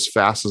to you as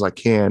fast as I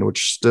can,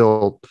 which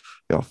still,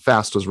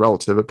 fast was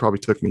relative. It probably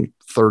took me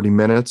 30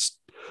 minutes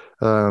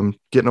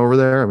getting over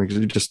there. Because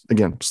you just,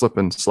 again,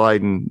 slipping,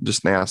 sliding,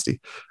 just nasty.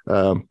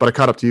 But I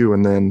caught up to you,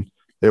 and then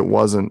it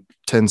wasn't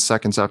 10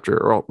 seconds after,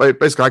 or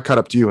basically I cut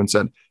up to you and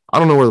said, I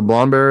don't know where the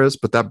blonde bear is,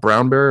 but that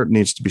brown bear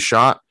needs to be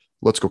shot.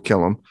 Let's go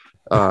kill him.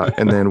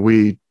 And then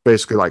we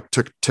basically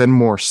took 10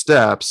 more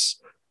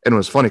steps. And it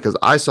was funny because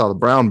I saw the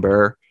brown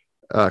bear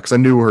because I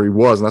knew where he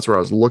was, and that's where I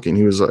was looking.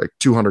 He was like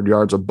 200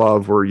 yards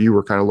above where you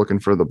were kind of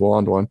looking for the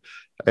blonde one,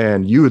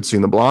 and you had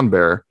seen the blonde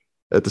bear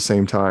at the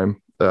same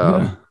time.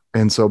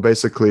 And so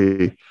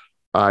basically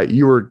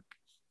you were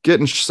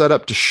getting set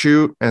up to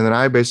shoot. And then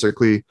I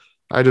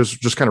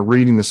just kind of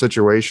reading the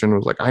situation,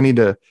 was like,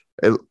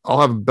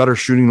 I'll have better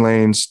shooting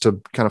lanes to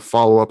kind of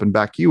follow up and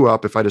back you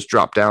up if I just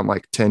drop down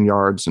like 10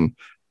 yards and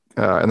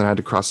then I had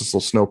to cross this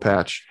little snow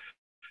patch.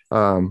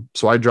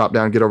 So I drop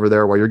down, get over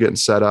there while you're getting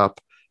set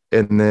up.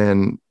 And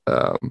then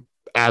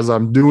as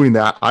I'm doing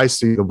that, I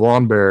see the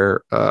blonde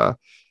bear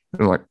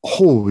and I'm like,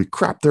 holy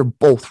crap, they're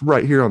both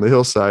right here on the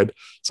hillside.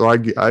 So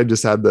I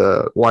just had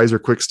the Wiser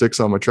quick sticks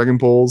on my trekking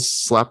poles,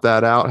 slapped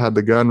that out, had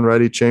the gun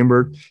ready,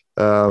 chambered,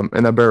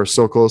 And that bear was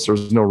so close, there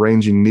was no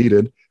ranging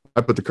needed.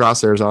 I put the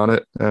crosshairs on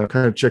it,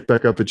 kind of check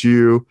back up at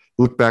you,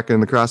 look back in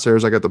the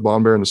crosshairs. I got the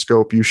blonde bear in the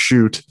scope. You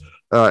shoot,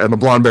 and the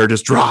blonde bear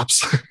just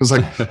drops. I was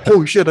like,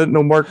 holy shit, I didn't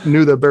know Mark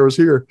knew that bear was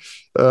here.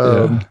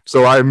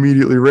 So I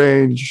immediately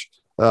range.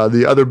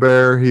 The other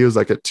bear, he was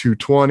like at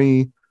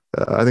 220.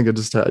 I think I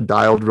just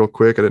dialed real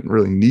quick. I didn't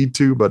really need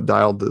to, but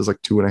dialed is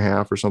like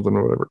 2.5 or something,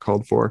 or whatever it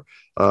called for.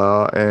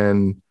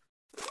 And,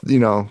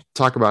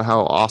 talk about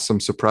how awesome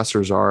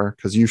suppressors are,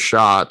 because you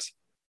shot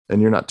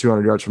and you're not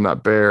 200 yards from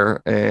that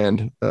bear.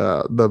 And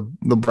the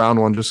brown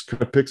one just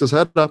kind of picks his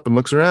head up and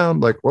looks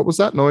around like, what was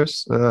that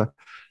noise?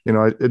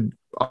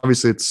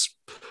 Obviously it's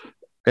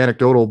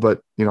anecdotal,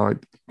 but,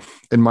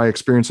 in my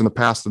experience in the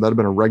past, that'd have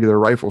been a regular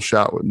rifle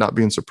shot with not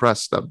being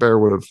suppressed. That bear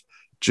would have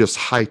just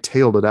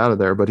hightailed it out of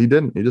there, but he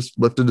didn't. He just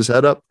lifted his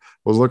head up,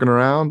 was looking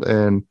around,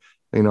 and,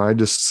 I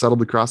just settled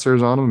the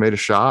crosshairs on him, made a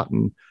shot,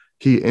 and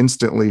he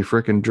instantly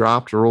freaking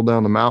dropped, rolled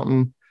down the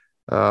mountain.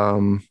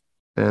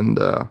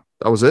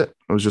 That was it.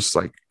 It was just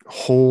like,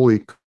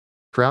 holy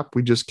crap.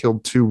 We just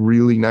killed 2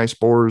 really nice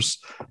boars,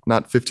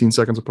 not 15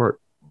 seconds apart.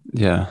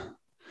 Yeah.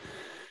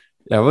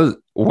 Yeah. It was,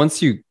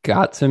 once you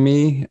got to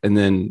me and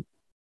then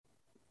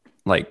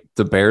like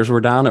the bears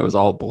were down, it was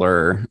all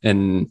blur.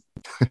 And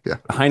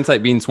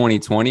hindsight being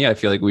 2020, I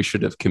feel like we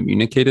should have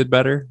communicated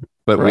better,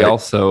 but we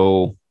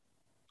also,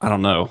 I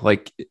don't know,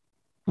 like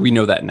we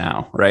know that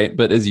now. Right.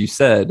 But as you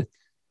said,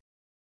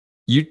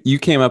 you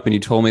came up and you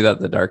told me that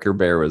the darker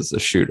bear was a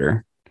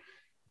shooter.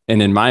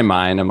 And in my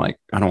mind, I'm like,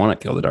 I don't want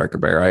to kill the darker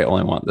bear. I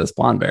only want this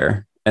blonde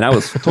bear. And I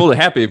was totally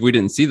happy if we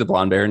didn't see the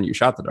blonde bear and you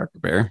shot the darker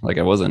bear. Like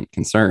I wasn't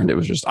concerned. It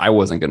was just, I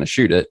wasn't going to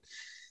shoot it.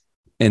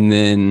 And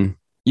then,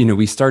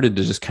 we started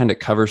to just kind of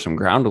cover some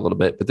ground a little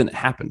bit, but then it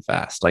happened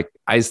fast. Like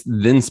I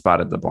then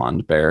spotted the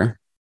blonde bear,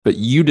 but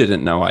you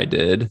didn't know I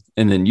did.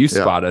 And then you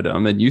spotted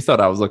him and you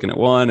thought I was looking at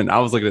one and I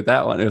was looking at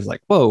that one. It was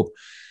like, whoa.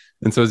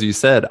 And so as you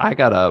said, I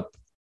got up,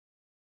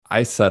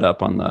 I set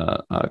up on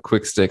the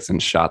quick sticks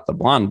and shot the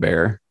blonde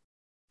bear.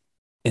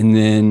 And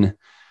then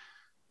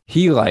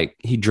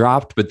he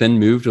dropped, but then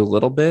moved a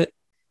little bit.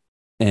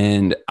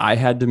 And I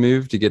had to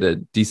move to get a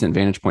decent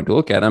vantage point to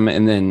look at him.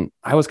 And then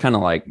I was kind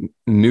of like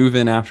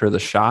moving after the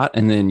shot.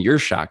 And then your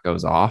shot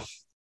goes off.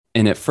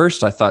 And at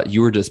first I thought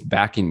you were just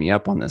backing me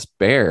up on this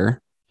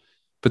bear.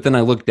 But then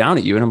I looked down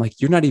at you and I'm like,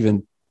 you're not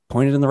even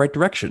pointed in the right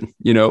direction.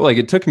 Like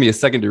it took me a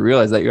second to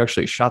realize that you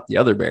actually shot the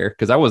other bear,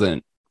 because I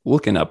wasn't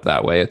looking up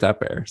that way at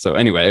that bear. So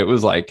anyway, it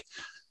was like,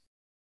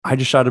 I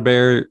just shot a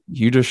bear.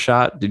 You just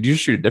shot. Did you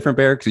shoot a different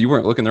bear? Because you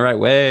weren't looking the right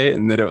way.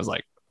 And then it was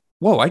like,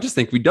 whoa, I just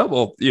think we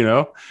doubled,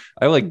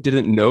 I like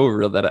didn't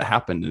know that it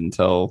happened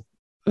until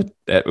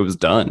it was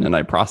done and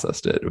I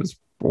processed it. It was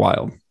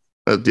wild.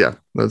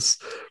 That's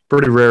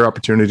pretty rare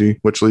opportunity,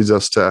 which leads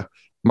us to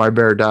my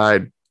bear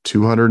died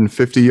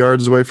 250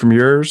 yards away from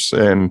yours.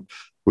 And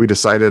we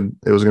decided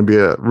it was going to be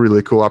a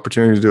really cool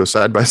opportunity to do a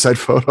side-by-side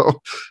photo.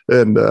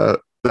 And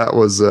that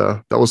was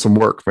some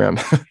work, man.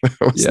 It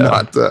was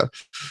not,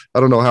 I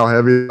don't know how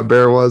heavy the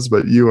bear was,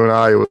 but you and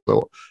I, it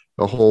was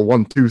a whole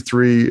 1, 2,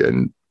 3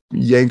 and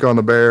yank on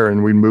the bear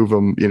and we move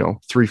them,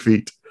 3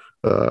 feet.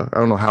 I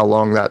don't know how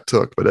long that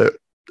took, but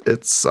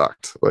it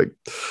sucked, like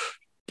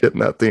getting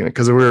that thing,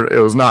 because it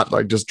was not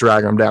like just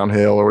dragging them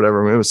downhill or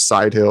whatever. I mean, it was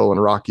side hill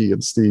and rocky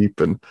and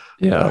steep, and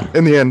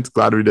in the end,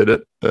 glad we did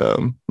it.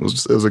 It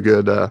was a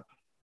good. I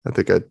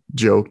think I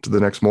joked the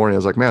next morning. I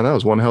was like, man, that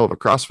was one hell of a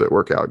CrossFit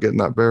workout getting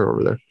that bear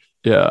over there.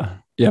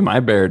 Yeah. My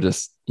bear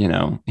just,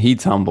 he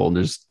tumbled,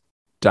 just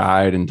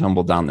died and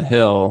tumbled down the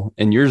hill,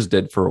 and yours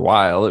did for a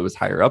while. It was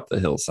higher up the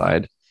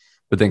hillside,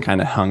 but then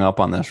kind of hung up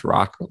on this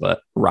rock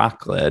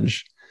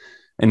ledge.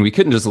 And we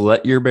couldn't just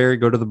let your bear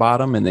go to the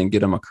bottom and then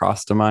get him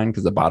across to mine,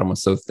 because the bottom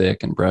was so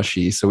thick and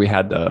brushy. So we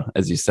had to,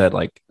 as you said,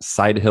 like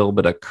side hill,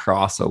 but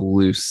across a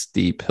loose,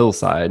 steep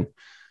hillside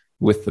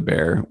with the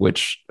bear,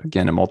 which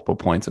again, at multiple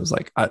points, it was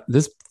like,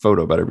 this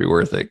photo better be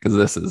worth it, because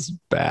this is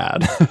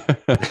bad.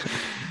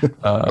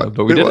 But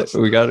we did it.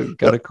 We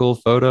got a cool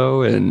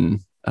photo.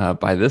 And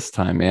by this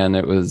time, man,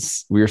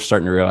 we were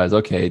starting to realize,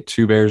 okay,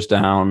 2 bears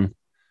down.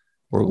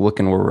 We're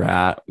looking where we're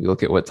at. We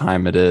look at what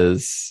time it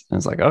is. And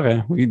it's like,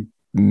 okay, we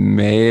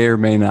may or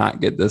may not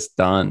get this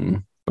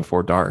done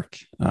before dark.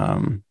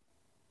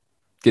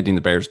 Getting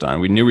the bears done.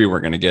 We knew we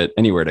weren't going to get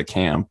anywhere to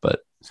camp,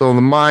 but. So in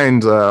the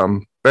mind,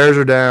 bears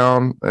are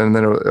down, and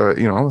then,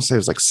 I want to say it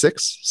was like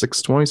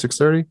 6:20,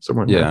 6:30,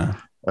 somewhere. Yeah.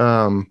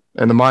 And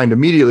the mind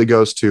immediately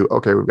goes to,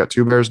 okay, we've got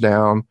 2 bears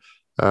down.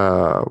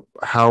 How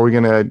are we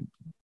going to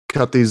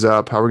cut these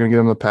up? How are we going to get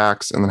them in the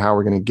packs? And then how are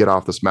we going to get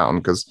off this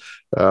mountain? Because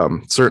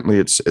certainly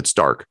it's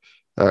dark,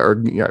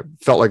 it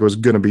felt like it was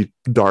going to be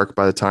dark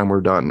by the time we're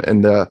done.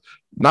 And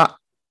not,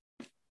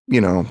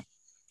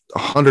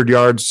 100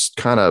 yards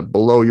kind of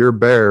below your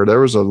bear, there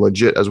was a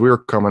legit, as we were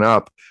coming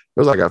up,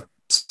 there was like a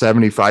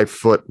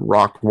 75-foot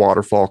rock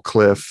waterfall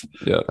cliff.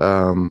 Yeah.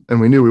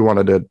 And we knew we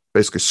wanted to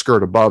basically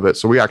skirt above it.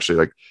 So we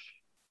actually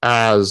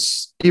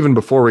even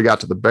before we got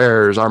to the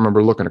bears, I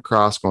remember looking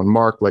across going,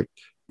 Mark, like,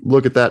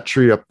 look at that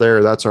tree up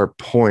there. That's our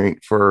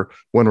point for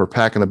when we're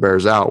packing the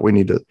bears out. We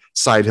need to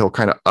side hill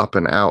kind of up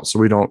and out. So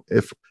we don't,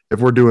 if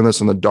we're doing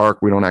this in the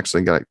dark, we don't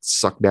actually get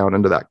sucked down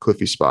into that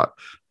cliffy spot.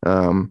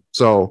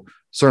 So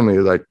certainly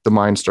like the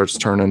mind starts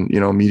turning,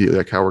 immediately,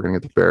 like how we're going to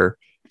get the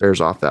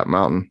bears off that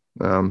mountain.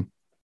 And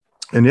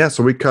yeah,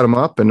 so we cut them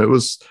up, and it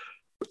was,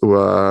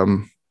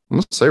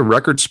 let's say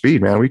record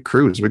speed, man. We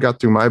cruised. We got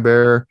through my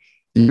bear.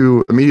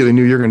 You immediately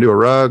knew you're going to do a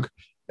rug,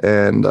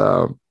 and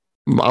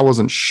I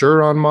wasn't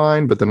sure on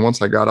mine, but then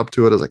once I got up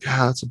to it, I was like,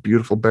 it's a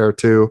beautiful bear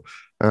too.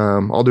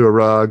 I'll do a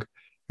rug.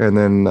 And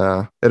then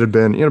it had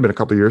been a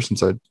couple of years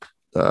since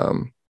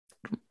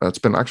it's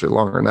been actually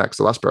longer than that, because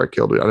the last bear I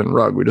killed, I didn't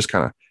rug. We just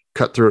kind of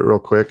cut through it real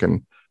quick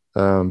and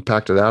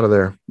packed it out of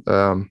there.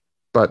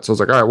 But so I was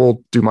like, all right,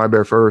 we'll do my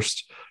bear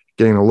first,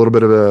 getting a little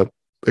bit of a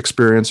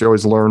experience. You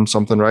always learn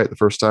something, right? The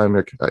first time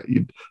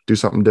you do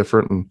something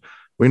different. And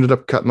we ended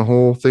up cutting the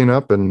whole thing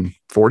up in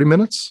 40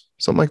 minutes,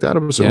 something like that.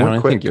 It was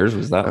I think yours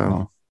was that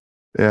long.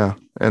 Yeah.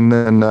 And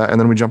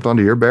then we jumped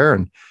onto your bear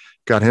and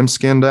got him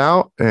skinned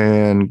out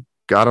and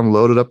got him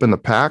loaded up in the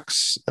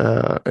packs.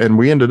 And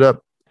we ended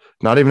up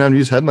not even having to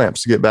use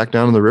headlamps to get back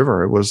down to the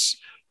river. It was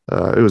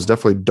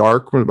definitely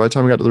dark by the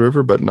time we got to the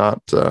river, but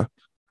not, it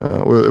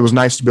was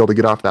nice to be able to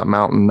get off that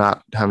mountain,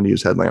 not having to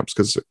use headlamps,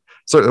 because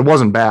it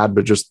wasn't bad,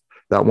 but just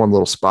that one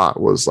little spot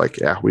was like,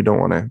 we don't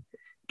want to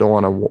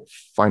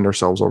find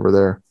ourselves over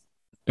there.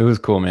 It was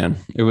cool, man.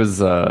 It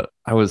was, it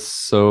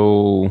was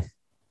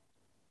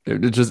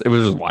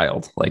just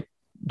wild. Like,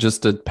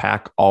 just to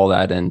pack all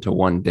that into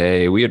one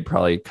day. We had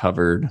probably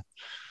covered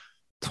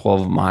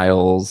 12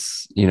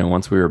 miles,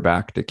 once we were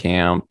back to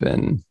camp,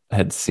 and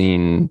had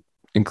seen,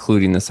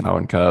 including the sow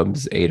and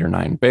cubs, 8 or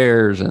 9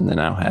 bears, and then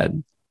now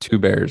had 2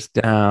 bears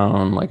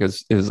down. Like,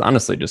 it was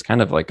honestly just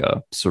kind of like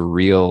a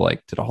surreal,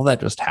 like, did all that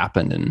just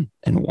happen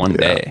in one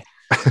day?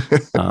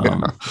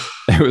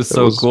 It was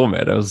so cool,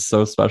 man. It was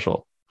so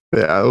special.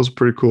 Yeah, it was a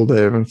pretty cool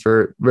day. I'm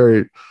very,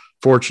 very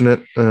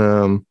fortunate.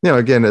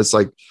 Again, it's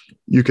like,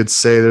 you could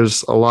say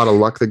there's a lot of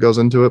luck that goes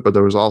into it, but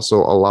there was also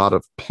a lot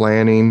of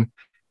planning,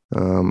 a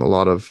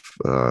lot of,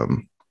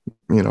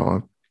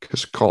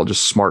 call it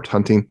just smart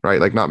hunting, right?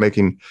 Like, not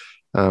making,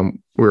 we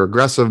were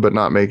aggressive, but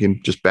not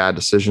making just bad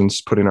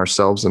decisions, putting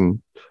ourselves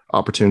in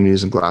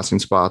opportunities and glassing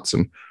spots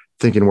and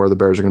thinking where the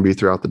bears are going to be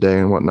throughout the day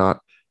and whatnot.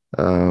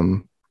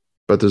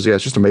 But it's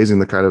just amazing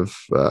the kind of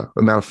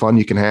amount of fun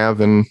you can have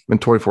in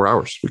 24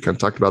 hours. We kind of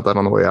talked about that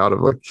on the way out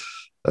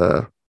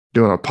of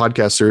doing a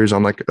podcast series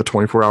on like a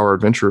 24-hour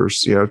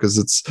adventures, because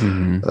it's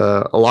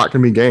a lot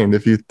can be gained.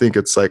 If you think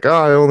it's like,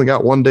 I only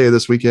got one day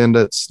this weekend,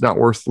 it's not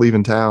worth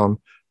leaving town.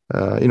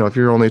 If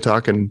you're only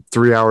talking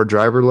 3-hour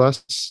drive or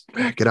less,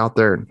 get out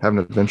there and have an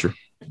adventure.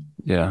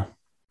 Yeah.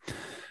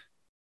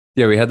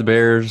 Yeah. We had the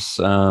bears.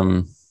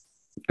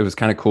 It was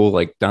kind of cool.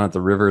 Like, down at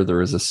the river, there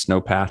was a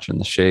snow patch in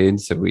the shade.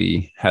 So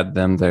we had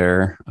them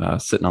there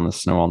sitting on the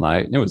snow all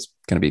night. It was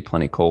going to be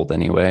plenty cold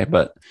anyway,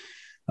 but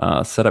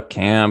set up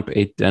camp,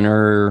 ate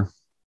dinner,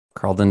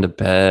 crawled into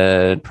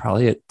bed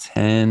probably at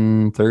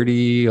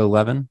 10:30,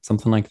 11,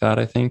 something like that,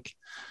 I think.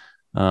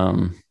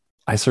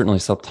 I certainly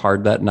slept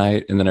hard that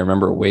night. And then I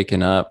remember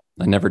waking up.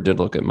 I never did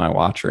look at my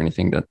watch or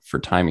anything for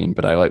timing,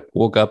 but I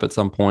woke up at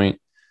some point.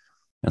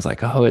 I was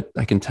like,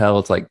 I can tell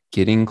it's like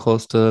getting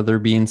close to there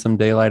being some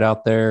daylight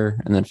out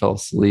there, and then fell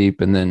asleep,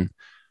 and then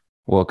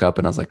woke up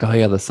and I was like,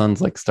 the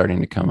sun's like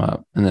starting to come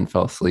up, and then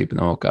fell asleep, and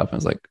then woke up and I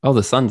was like,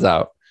 the sun's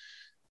out.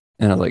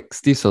 And I was like,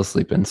 Steve's still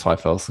sleeping. So I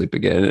fell asleep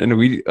again.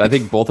 And I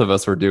think both of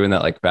us were doing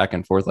that, like, back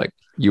and forth. Like,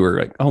 you were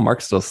like,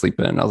 Mark's still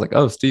sleeping. And I was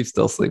like, Steve's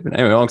still sleeping.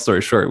 Anyway, long story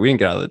short, we didn't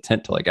get out of the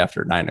tent till like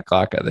after 9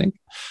 o'clock, I think.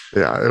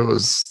 Yeah, that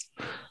was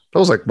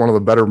like one of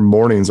the better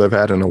mornings I've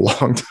had in a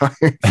long time,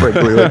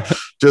 frankly. Like,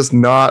 just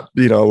not,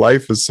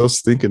 life is so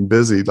stinking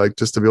busy. Like,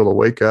 just to be able to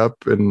wake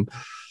up and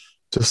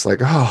just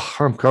like,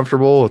 I'm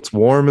comfortable. It's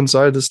warm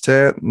inside this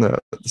tent and the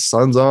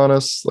sun's on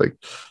us. Like,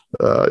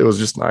 it was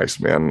just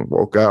nice, man.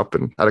 Woke up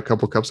and had a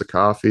couple cups of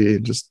coffee,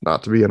 just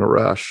not to be in a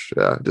rush.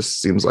 Yeah, it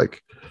just seems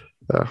like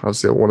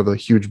obviously one of the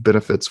huge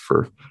benefits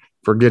for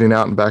getting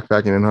out and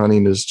backpacking and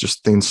hunting is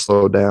just things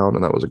slow down.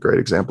 And that was a great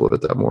example of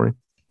it that morning.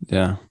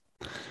 Yeah.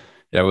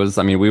 Yeah, it was,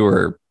 we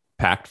were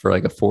packed for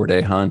like a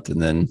 4-day hunt,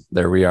 and then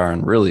there we are.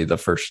 And really the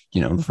first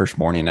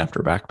morning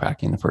after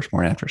backpacking, the first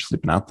morning after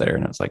sleeping out there.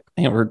 And it was like,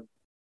 man, we're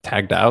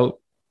tagged out.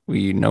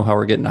 We know how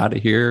we're getting out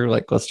of here.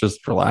 Like, let's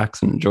just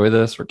relax and enjoy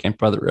this. We're camped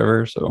by the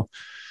river. So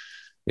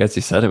as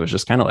you said, it was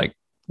just kind of like,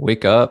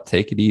 wake up,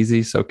 take it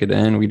easy, soak it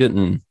in. I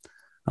don't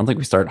think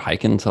we started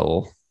hiking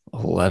until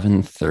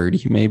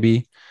 11:30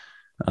 maybe.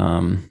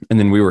 And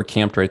then we were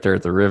camped right there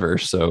at the river.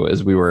 So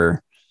as we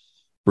were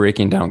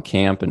breaking down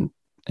camp and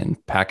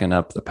packing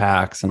up the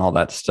packs and all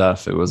that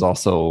stuff, it was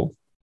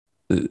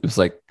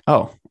like,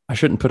 I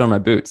shouldn't put on my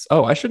boots.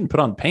 I shouldn't put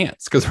on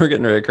pants because we're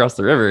getting ready across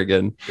the river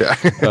again.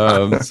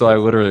 Yeah. So I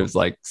literally was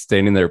like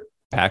standing there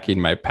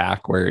packing my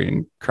pack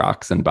wearing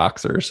Crocs and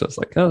boxers. So it's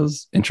like, that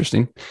was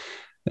interesting.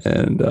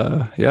 And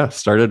yeah,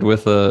 started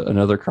with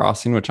another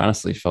crossing, which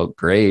honestly felt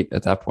great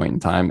at that point in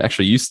time.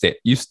 Actually,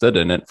 you stood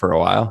in it for a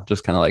while,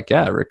 just kind of like,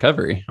 yeah,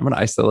 recovery. I'm gonna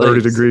ice the 30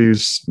 legs.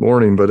 degrees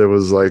morning, but it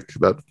was like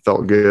that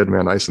felt good,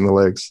 man. Icing the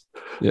legs.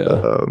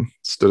 Yeah.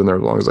 Stood in there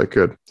as long as I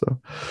could. So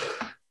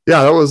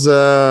yeah, that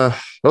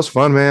was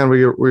fun, man.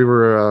 We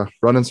were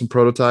running some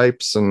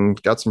prototypes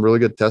and got some really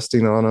good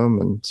testing on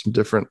them and some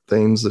different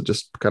things that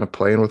just kind of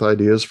playing with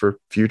ideas for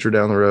future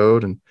down the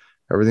road, and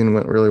everything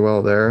went really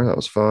well there. That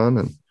was fun.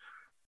 And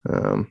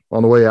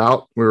on the way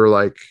out, we were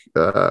like,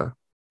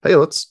 hey,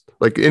 let's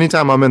like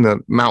anytime I'm in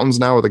the mountains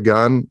now with a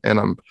gun and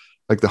I'm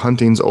like the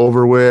hunting's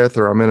over with,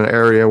 or I'm in an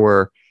area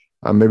where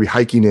I'm maybe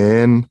hiking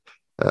in,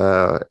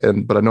 but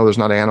I know there's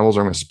not animals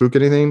or I'm going to spook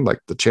anything, like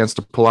the chance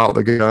to pull out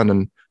the gun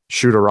and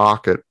shoot a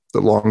rock at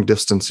the long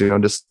distance,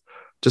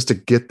 just to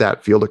get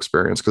that field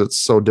experience, because it's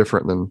so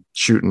different than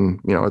shooting,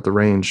 at the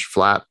range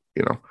flat,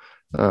 so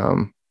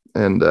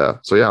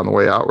yeah, on the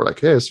way out, we're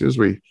like, hey, as soon as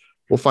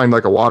we'll find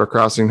like a water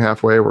crossing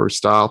halfway where we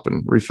stop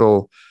and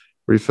refill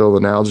the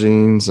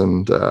Nalgene's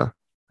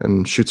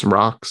and shoot some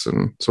rocks.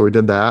 And so we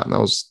did that, and that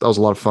was a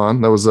lot of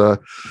fun. That was a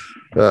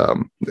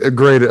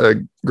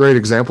great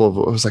example of,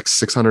 it was like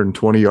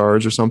 620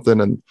 yards or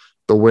something, and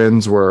the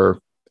winds were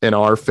in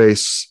our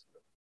face,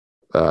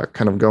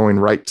 kind of going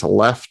right to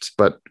left,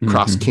 but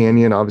cross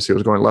canyon obviously it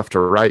was going left to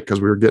right,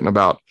 because we were getting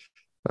about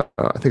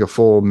I think a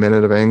full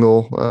minute of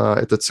angle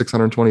at that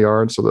 620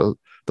 yards. So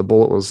the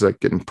bullet was like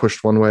getting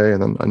pushed one way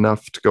and then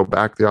enough to go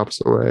back the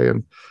opposite way.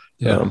 And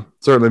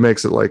certainly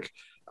makes it like,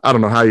 I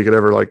don't know how you could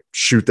ever like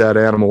shoot that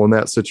animal in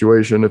that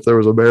situation. If there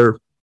was a bear,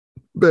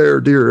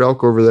 deer,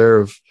 elk over there,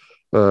 of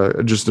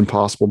just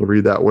impossible to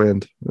read that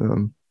wind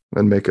and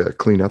make a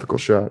clean, ethical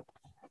shot.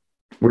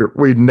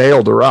 We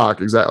nailed the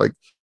rock exactly,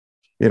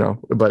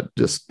 but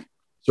just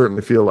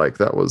certainly feel like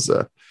that was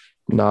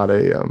not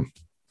a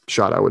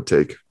shot I would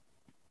take.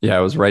 Yeah,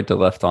 it was right to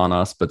left on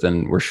us, but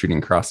then we're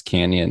shooting cross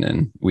canyon,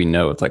 and we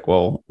know it's like,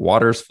 well,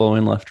 water's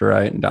flowing left to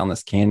right, and down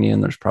this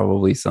canyon, there's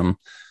probably some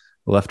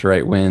left to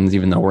right winds,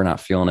 even though we're not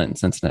feeling it and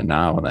sensing it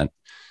now. And that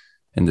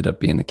ended up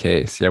being the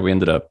case. Yeah, we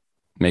ended up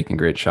making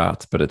great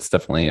shots, but it's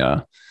definitely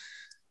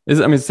it's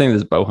the same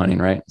as bow hunting,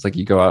 right? It's like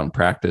you go out and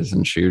practice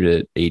and shoot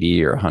at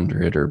 80 or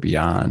 100 or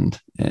beyond,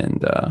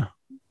 and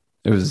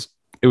it was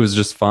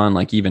just fun.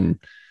 Like even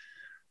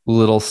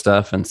little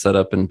stuff and set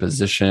up in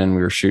position.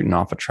 We were shooting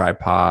off a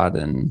tripod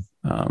and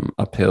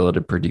uphill at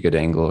a pretty good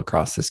angle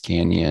across this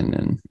canyon.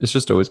 And it's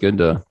just always good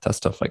to test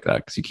stuff like that,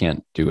 because you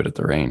can't do it at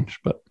the range.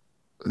 But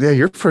yeah,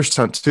 your first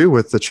hunt too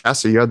with the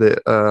chassis, you had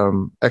the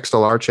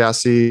XLR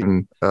chassis,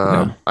 and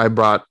I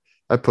got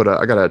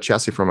a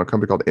chassis from a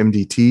company called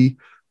MDT,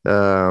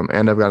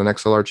 and I've got an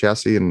XLR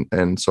chassis,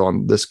 and so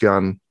on this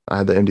gun I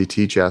had the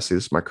MDT chassis.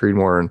 This is my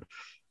Creedmoor, and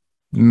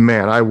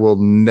man, I will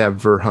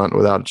never hunt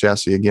without a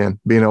chassis again.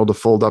 Being able to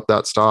fold up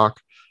that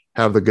stock,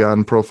 have the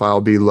gun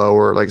profile be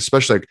lower, like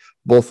especially like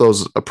both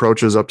those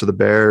approaches up to the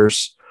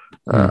bears,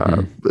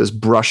 as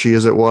brushy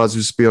as it was,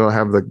 just being able to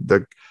have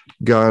the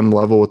gun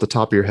level with the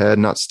top of your head,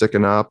 not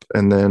sticking up,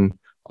 and then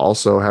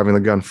also having the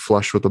gun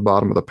flush with the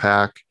bottom of the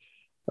pack.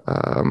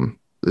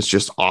 It's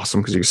just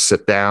awesome, because you can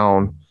sit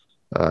down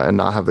and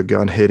not have the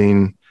gun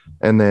hitting.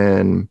 And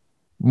then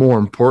more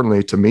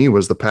importantly to me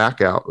was the pack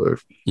out.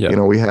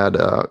 We had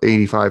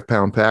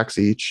 85-pound packs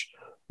each,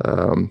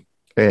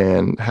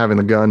 and having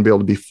the gun be able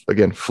to be,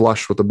 again,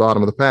 flush with the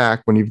bottom of the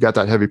pack when you've got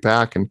that heavy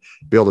pack, and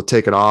be able to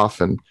take it off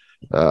and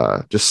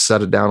just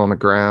set it down on the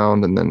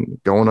ground, and then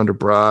going under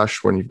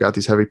brush. When you've got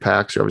these heavy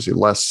packs, you're obviously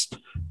less,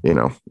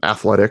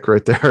 athletic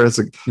right there. It's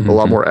a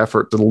lot more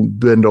effort to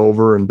bend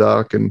over and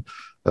duck. And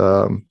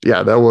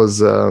that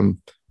was,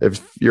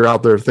 if you're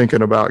out there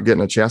thinking about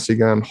getting a chassis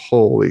gun,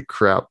 holy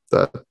crap,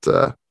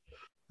 that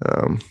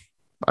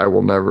I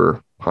will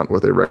never hunt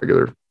with a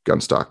regular gun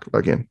stock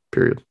again,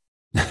 period.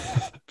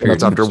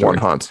 That's after one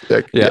hunt.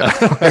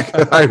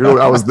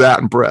 I was that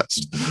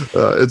impressed.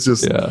 It's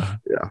just,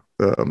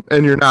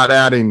 and you're not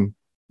adding,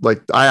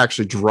 like I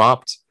actually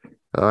dropped,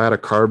 I had a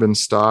carbon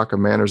stock, a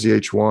Manners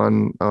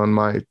EH1 on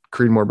my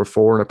Creedmoor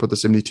before, and I put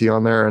this MDT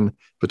on there, and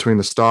between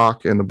the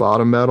stock and the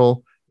bottom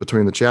metal,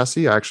 between the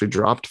chassis, I actually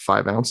dropped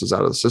 5 ounces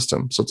out of the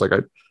system. So it's like I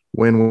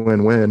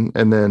win.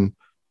 And then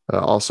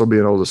also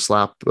being able to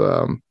slap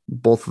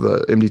both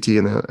the MDT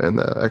and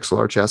the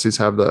XLR chassis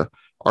have the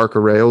Arca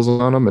rails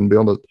on them, and be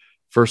able to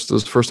it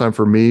was the first time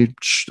for me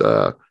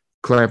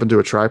clamp into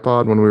a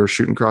tripod when we were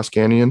shooting cross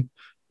canyon.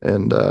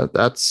 And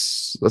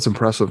that's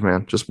impressive,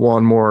 man. Just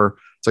one more.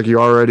 It's like you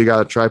already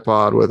got a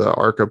tripod with an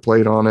Arca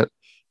plate on it,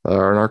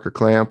 or an Arca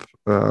clamp.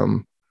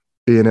 Being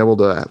able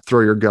to throw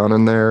your gun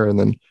in there and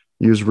then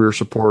use rear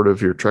support of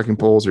your trekking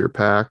poles or your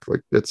pack,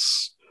 like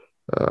it's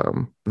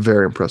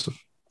very impressive.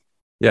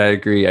 Yeah, I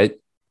agree.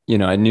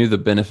 I knew the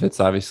benefits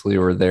obviously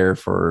were there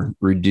for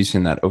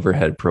reducing that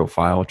overhead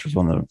profile, which was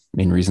one of the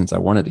main reasons I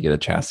wanted to get a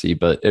chassis,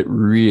 but it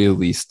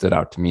really stood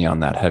out to me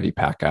on that heavy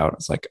pack out.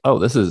 It's like, oh,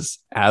 this is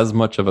as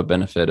much of a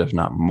benefit, if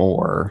not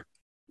more,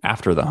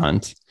 after the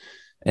hunt,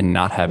 and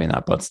not having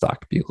that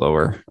buttstock be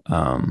lower.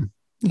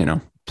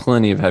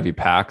 plenty of heavy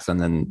packs, and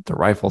then the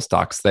rifle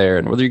stock's there.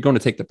 And whether you're going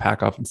to take the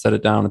pack off and set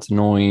it down, it's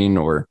annoying.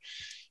 Or,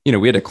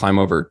 we had to climb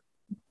over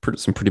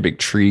some pretty big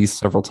trees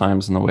several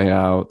times on the way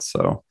out.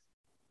 So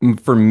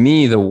for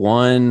me, the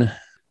one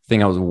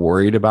thing I was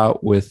worried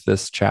about with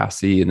this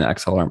chassis and the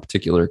XLR in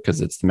particular,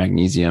 because it's the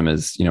magnesium,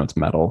 is, it's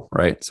metal,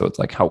 right? So it's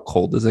like, how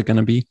cold is it going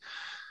to be?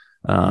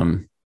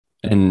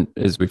 And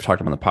as we've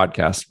talked about on the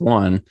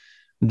podcast,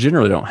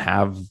 generally don't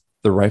have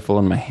the rifle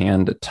in my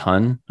hand a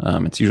ton.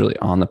 It's usually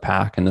on the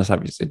pack, and this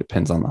obviously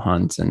depends on the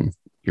hunt and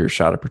your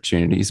shot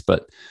opportunities.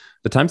 But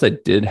the times I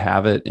did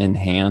have it in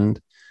hand,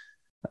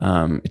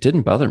 it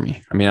didn't bother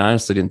me. I mean, I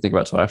honestly didn't think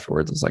about it till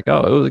afterwards. I was like,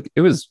 oh,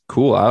 it was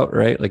cool out,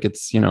 right? Like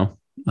it's,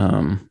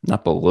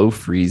 not below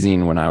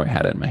freezing when I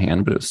had it in my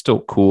hand, but it was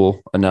still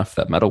cool enough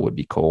that metal would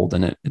be cold,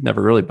 and it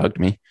never really bugged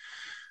me.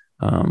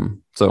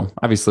 So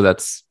obviously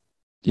that's,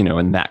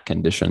 in that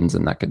conditions,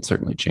 and that could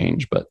certainly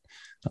change, but,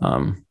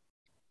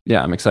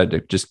 yeah, I'm excited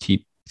to just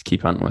keep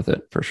hunting with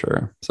it for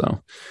sure.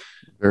 So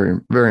very,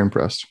 very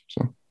impressed.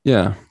 So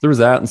yeah, there was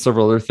that and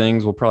several other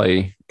things. We'll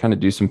probably kind of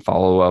do some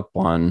follow-up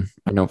on.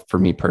 I know for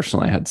me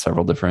personally, I had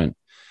several different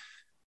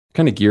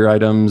kind of gear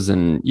items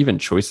and even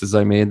choices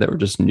I made that were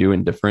just new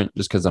and different,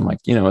 just because I'm like,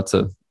 it's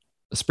a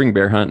spring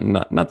bear hunt, and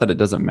not that it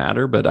doesn't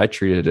matter, but I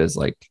treat it as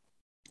like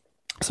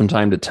some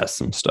time to test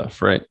some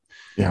stuff, right?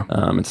 Yeah.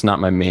 It's not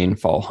my main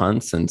fall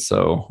hunts. And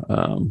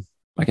so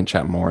I can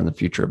chat more in the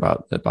future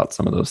about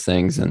some of those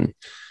things. And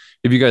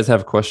if you guys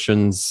have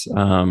questions,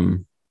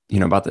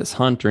 about this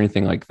hunt or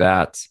anything like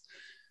that,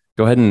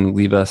 go ahead and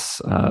leave us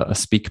a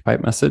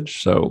SpeakPipe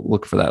message. So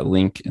look for that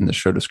link in the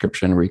show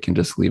description where you can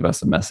just leave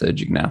us a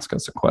message. You can ask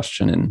us a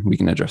question, and we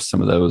can address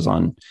some of those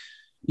on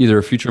either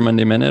a future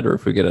Monday Minute, or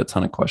if we get a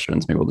ton of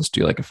questions, maybe we'll just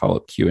do like a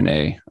follow-up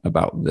Q&A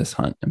about this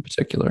hunt in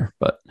particular.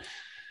 But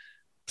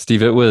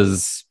Steve, it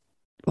was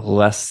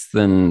less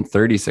than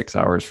 36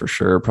 hours for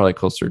sure. Probably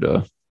closer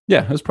to,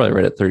 it was probably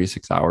right at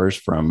 36 hours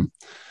from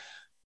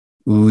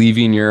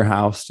leaving your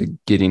house to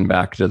getting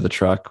back to the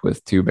truck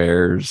with 2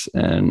 bears,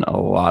 and a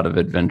lot of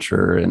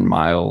adventure and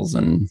miles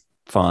and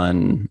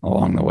fun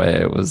along the way.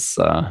 It was,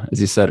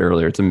 as you said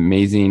earlier, it's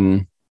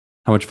amazing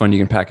how much fun you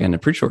can pack in a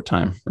pretty short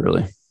time,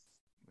 really.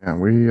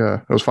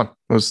 Yeah, it was fun.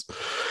 It was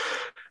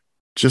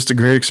just a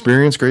great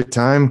experience, great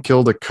time.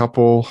 Killed a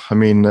couple. I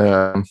mean,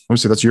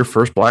 obviously that's your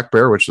first black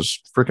bear, which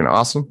is freaking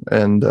awesome.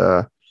 And,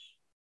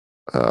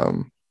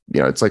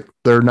 it's like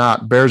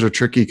bears are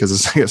tricky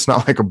because it's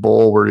not like a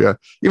bull where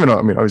even though,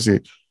 I mean,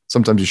 obviously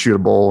sometimes you shoot a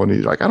bull and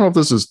he's like, I don't know if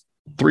this is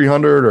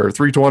 300 or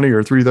 320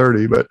 or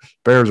 330, but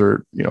bears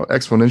are,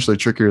 exponentially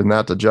trickier than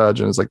that to judge.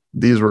 And it's like,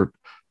 these were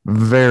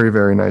very,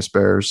 very nice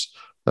bears.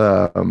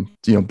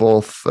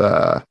 Both,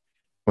 I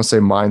want to say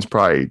mine's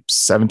probably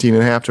 17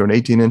 and a half to an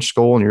 18-inch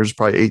skull, and yours is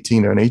probably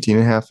 18 to an 18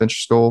 and a half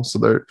inch skull. So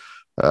they're,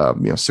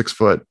 6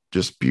 foot,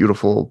 just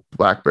beautiful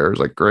black bears,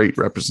 like great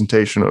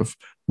representation of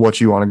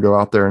what you want to go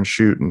out there and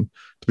shoot, and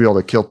to be able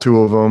to kill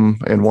 2 of them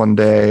in one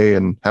day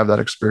and have that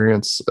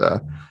experience,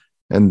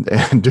 and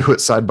do it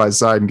side by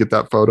side and get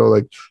that photo,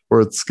 like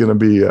where it's going to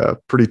be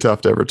pretty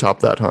tough to ever top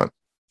that hunt.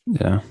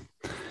 Yeah.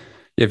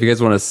 If you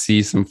guys want to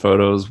see some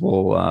photos,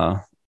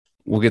 we'll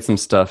get some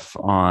stuff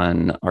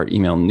on our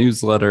email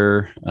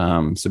newsletter.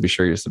 So be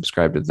sure you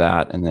subscribe to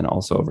that. And then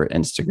also over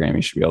Instagram,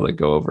 you should be able to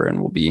go over, and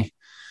we'll be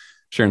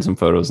sharing some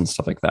photos and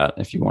stuff like that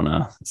if you want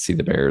to see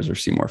the bears or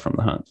see more from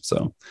the hunt.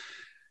 So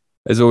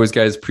as always,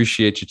 guys,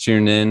 appreciate you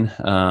tuning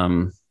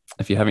in.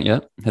 If you haven't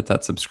yet, hit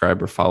that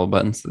subscribe or follow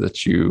button so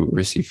that you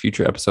receive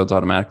future episodes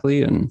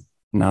automatically. And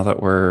now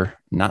that we're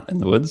not in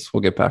the woods,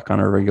 we'll get back on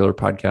our regular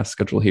podcast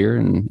schedule here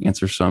and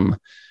answer some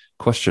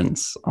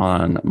questions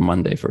on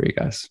Monday for you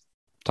guys.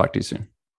 Talk to you soon.